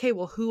like, okay,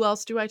 well, who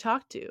else do I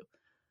talk to?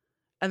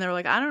 And they were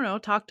like, I don't know,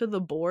 talk to the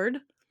board.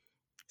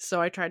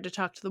 So I tried to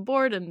talk to the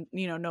board and,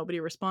 nobody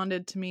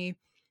responded to me.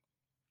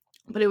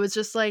 But it was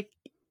just like,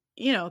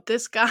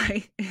 this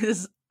guy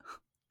is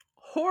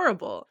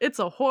horrible. It's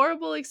a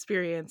horrible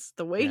experience.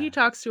 The way he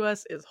talks to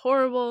us is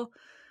horrible.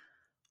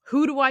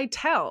 Who do I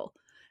tell?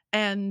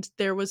 And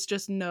there was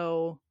just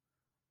no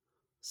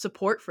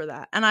support for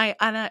that. And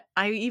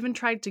I even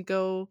tried to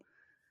go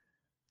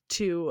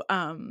to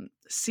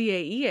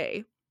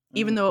CAEA,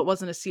 even though it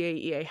wasn't a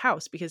CAEA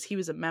house, because he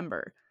was a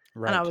member.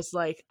 Right. And I was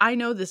like, I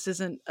know this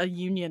isn't a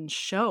union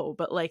show,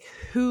 but like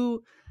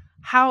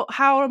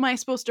how am I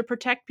supposed to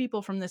protect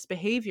people from this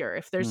behavior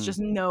if there's just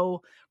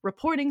no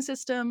reporting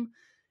system,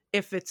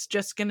 if it's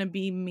just going to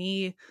be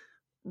me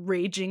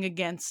raging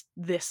against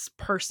this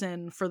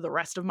person for the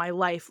rest of my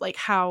life? Like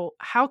how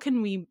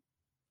can we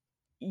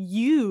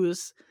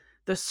use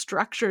the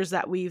structures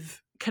that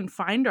we've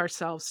confined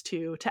ourselves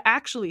to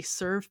actually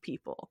serve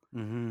people,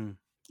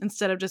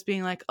 instead of just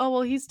being like, oh,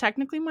 well, he's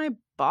technically my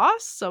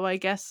boss, so I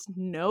guess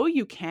no,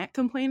 you can't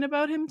complain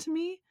about him to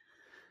me.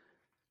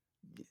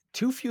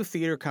 Too few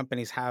theater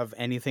companies have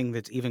anything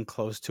that's even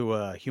close to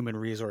a human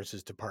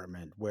resources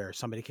department where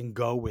somebody can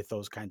go with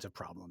those kinds of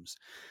problems.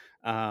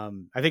 I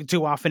think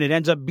too often it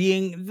ends up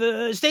being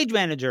the stage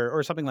manager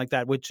or something like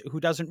that, who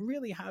doesn't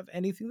really have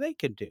anything they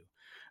can do.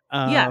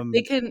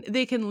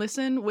 They can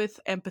listen with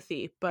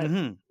empathy, but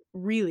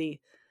really,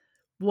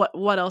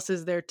 what else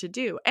is there to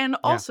do? And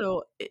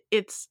also,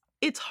 it's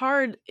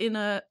hard in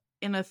a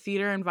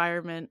theater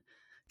environment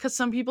because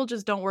some people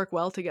just don't work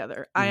well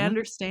together. I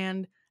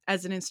understand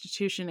as an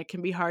institution, it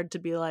can be hard to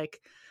be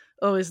like,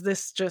 oh, is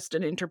this just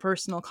an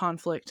interpersonal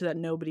conflict that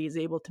nobody is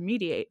able to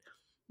mediate?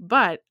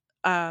 But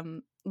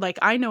like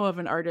I know of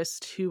an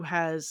artist who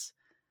has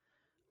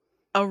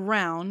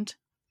around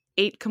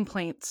 8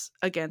 complaints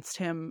against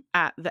him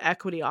at the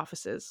equity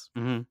offices,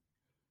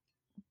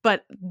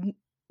 but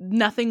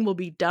nothing will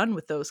be done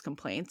with those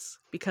complaints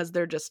because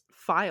they're just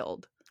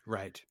filed.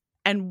 Right.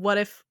 And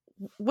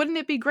wouldn't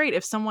it be great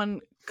if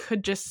someone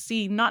could just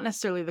see not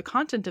necessarily the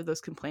content of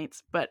those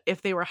complaints, but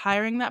if they were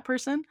hiring that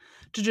person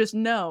to just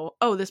know,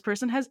 oh, this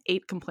person has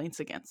 8 complaints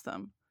against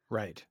them.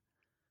 Right.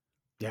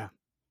 Yeah.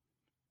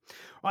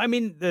 Well, I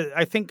mean,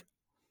 I think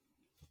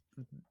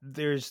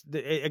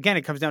again,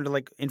 it comes down to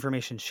like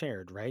information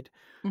shared, right?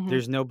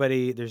 There's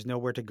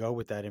nowhere to go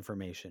with that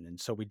information. And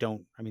so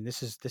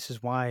this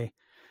is why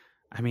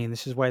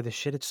the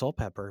shit at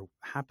Soulpepper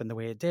happened the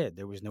way it did.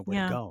 There was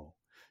nowhere to go.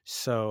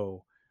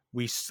 So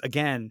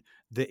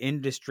the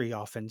industry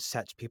often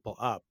sets people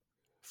up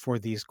for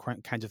these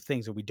kinds of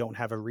things, and we don't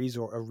have a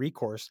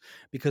recourse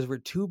because we're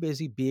too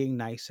busy being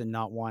nice and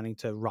not wanting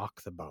to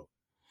rock the boat.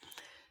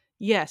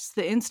 Yes,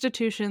 the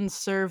institutions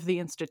serve the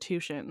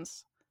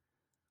institutions.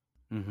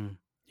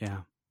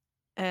 Yeah.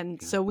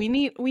 And so we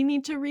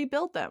need to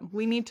rebuild them.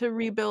 We need to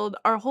rebuild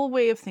our whole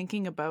way of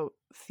thinking about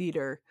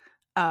theater.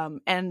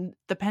 And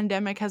the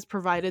pandemic has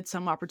provided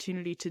some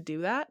opportunity to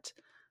do that.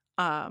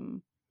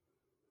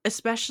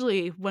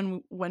 Especially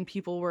when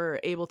people were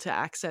able to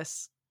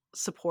access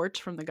support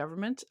from the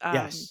government.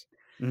 Yes.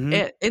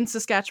 In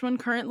Saskatchewan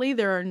currently,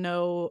 there are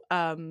no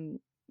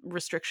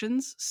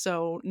restrictions,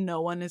 so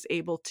no one is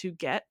able to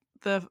get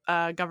the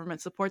government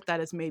support that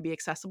is maybe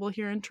accessible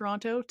here in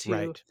Toronto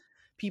to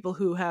people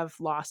who have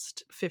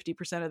lost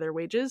 50% of their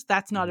wages.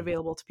 That's not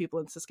available to people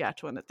in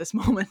Saskatchewan at this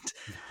moment,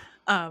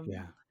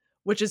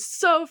 which is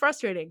so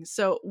frustrating.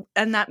 So,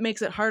 and that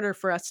makes it harder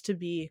for us to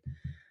be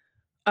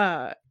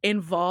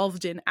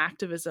involved in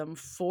activism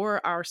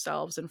for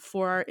ourselves and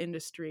for our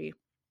industry.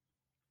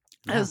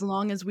 As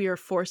long as we are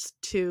forced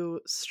to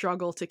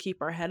struggle to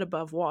keep our head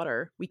above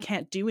water, we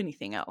can't do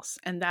anything else.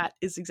 And that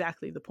is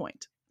exactly the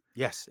point.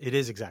 Yes, it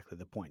is exactly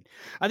the point.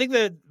 I think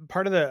that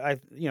part of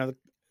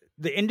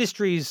the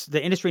industry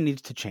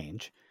needs to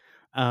change.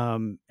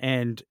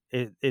 And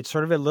it's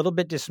sort of a little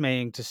bit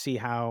dismaying to see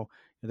how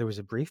there was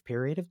a brief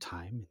period of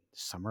time in the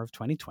summer of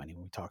 2020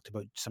 when we talked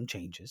about some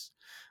changes.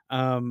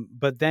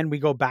 But then we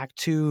go back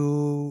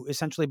to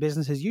essentially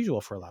business as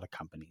usual for a lot of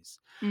companies.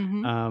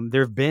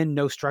 There have been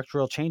no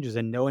structural changes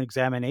and no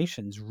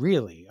examinations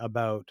really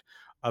about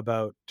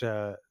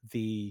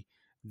the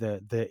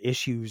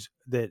issues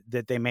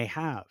that they may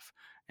have.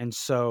 And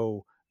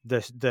so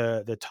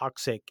the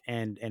toxic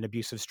and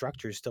abusive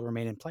structures still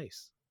remain in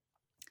place.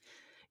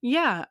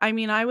 Yeah, I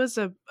mean, I was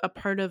a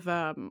part of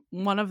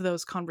one of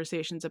those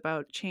conversations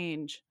about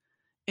change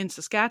in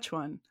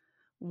Saskatchewan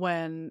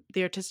when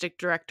the artistic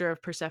director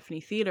of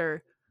Persephone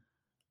Theatre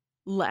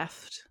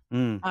left.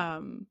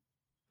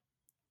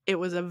 It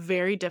was a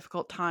very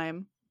difficult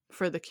time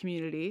for the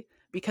community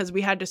because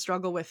we had to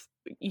struggle with,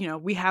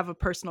 we have a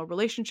personal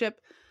relationship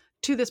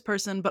to this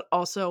person, but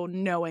also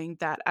knowing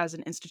that as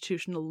an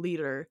institutional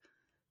leader,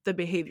 the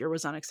behavior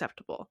was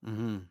unacceptable.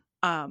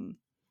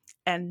 And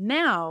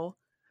now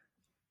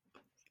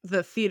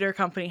the theater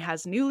company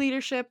has new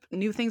leadership,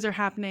 new things are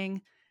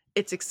happening.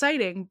 It's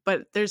exciting,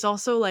 but there's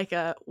also like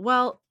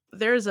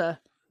there's a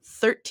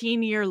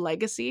 13-year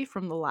legacy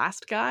from the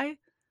last guy.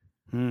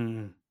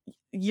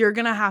 you're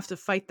going to have to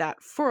fight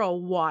that for a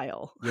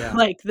while. Yeah.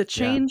 Like, the Yeah.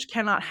 change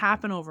cannot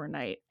happen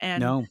overnight.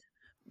 No.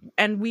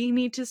 And we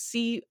need to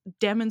see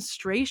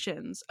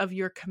demonstrations of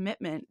your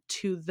commitment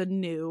to the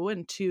new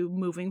and to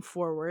moving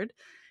forward.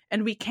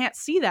 And we can't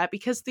see that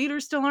because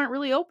theaters still aren't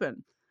really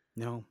open.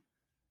 No.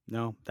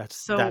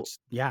 That's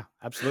yeah,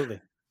 absolutely.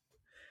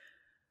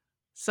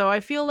 So I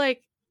feel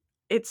like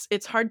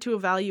it's hard to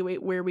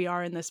evaluate where we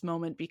are in this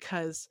moment,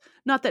 because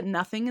not that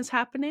nothing is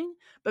happening,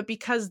 but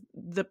because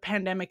the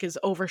pandemic is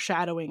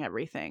overshadowing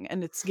everything,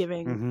 and it's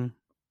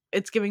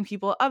giving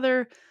people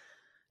other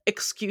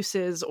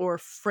excuses or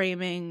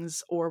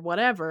framings or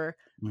whatever.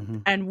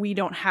 And we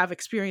don't have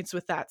experience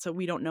with that, so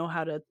we don't know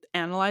how to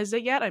analyze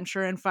it yet. I'm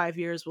sure in 5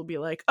 years we'll be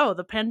like, oh,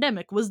 the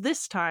pandemic was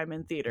this time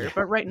in theater. Yeah.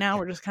 But right now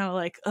we're just kind of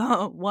like,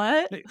 oh,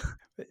 what?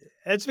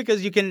 It's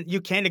because you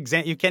can't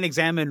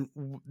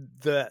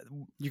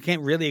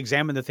really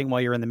examine the thing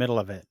while you're in the middle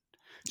of it,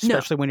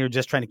 especially when you're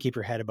just trying to keep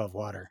your head above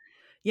water.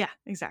 Yeah,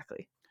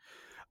 exactly.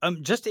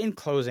 Just in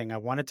closing, I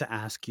wanted to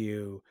ask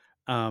you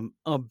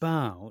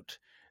about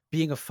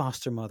being a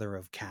foster mother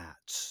of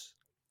cats.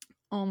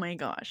 Oh my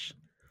gosh.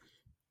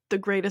 The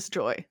greatest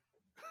joy.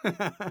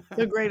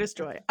 The greatest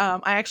joy.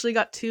 I actually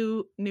got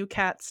 2 new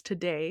cats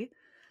today.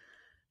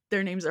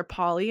 Their names are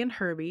Polly and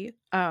Herbie.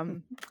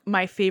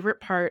 My favorite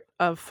part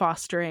of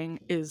fostering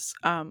is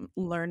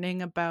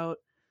learning about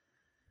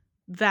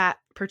that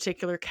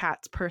particular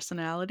cat's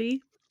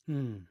personality.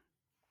 And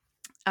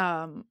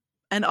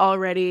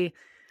already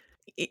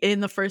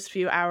in the first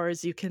few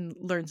hours, you can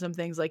learn some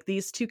things. Like,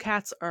 these 2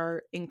 cats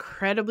are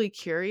incredibly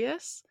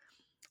curious.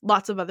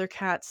 Lots of other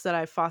cats that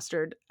I've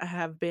fostered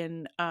have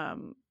been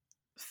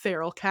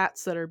feral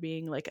cats that are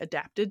being like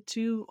adapted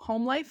to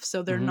home life,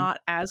 so they're not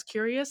as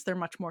curious, they're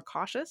much more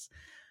cautious.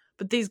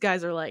 But these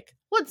guys are like,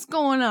 what's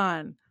going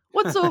on,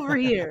 what's over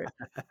here,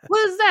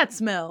 what does that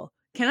smell,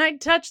 can I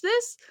touch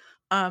this?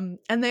 And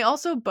they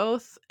also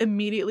both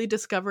immediately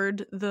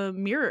discovered the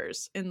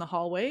mirrors in the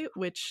hallway,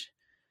 which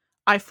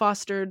I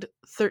fostered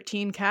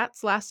 13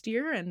 cats last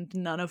year and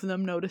none of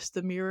them noticed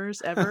the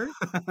mirrors ever.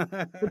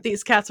 But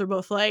these cats are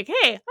both like,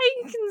 hey,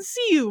 I can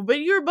see you, but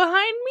you're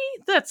behind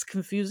me? That's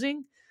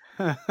confusing.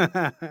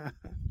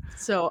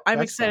 So I'm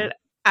excited. Fun.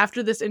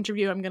 After this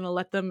interview, I'm going to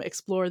let them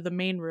explore the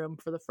main room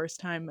for the first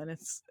time, and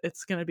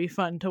it's going to be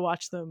fun to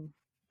watch them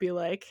be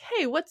like,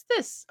 hey, what's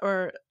this?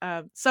 Or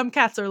some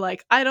cats are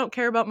like, I don't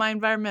care about my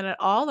environment at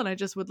all, and I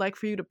just would like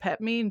for you to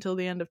pet me until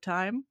the end of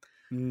time.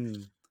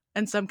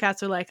 And some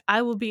cats are like,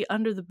 I will be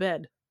under the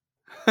bed.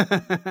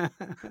 Well,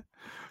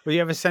 you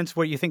have a sense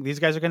what you think these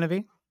guys are going to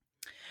be?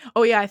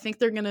 Oh, yeah. I think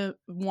they're going to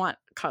want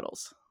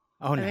cuddles.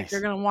 Oh, nice. I think they're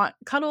going to want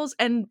cuddles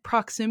and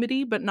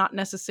proximity, but not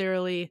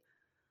necessarily.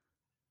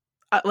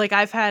 Like,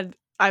 I've had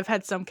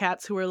some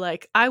cats who are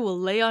like, I will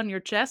lay on your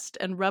chest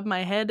and rub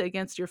my head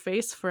against your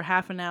face for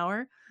half an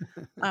hour.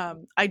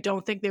 I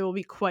don't think they will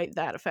be quite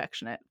that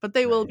affectionate, but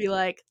they will be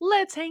like,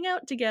 let's hang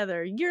out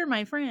together. You're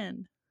my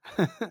friend.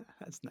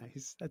 That's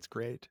nice. That's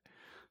great.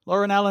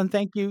 Lauren Allen,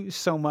 thank you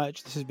so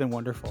much. This has been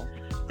wonderful.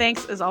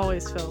 Thanks as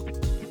always, Phil.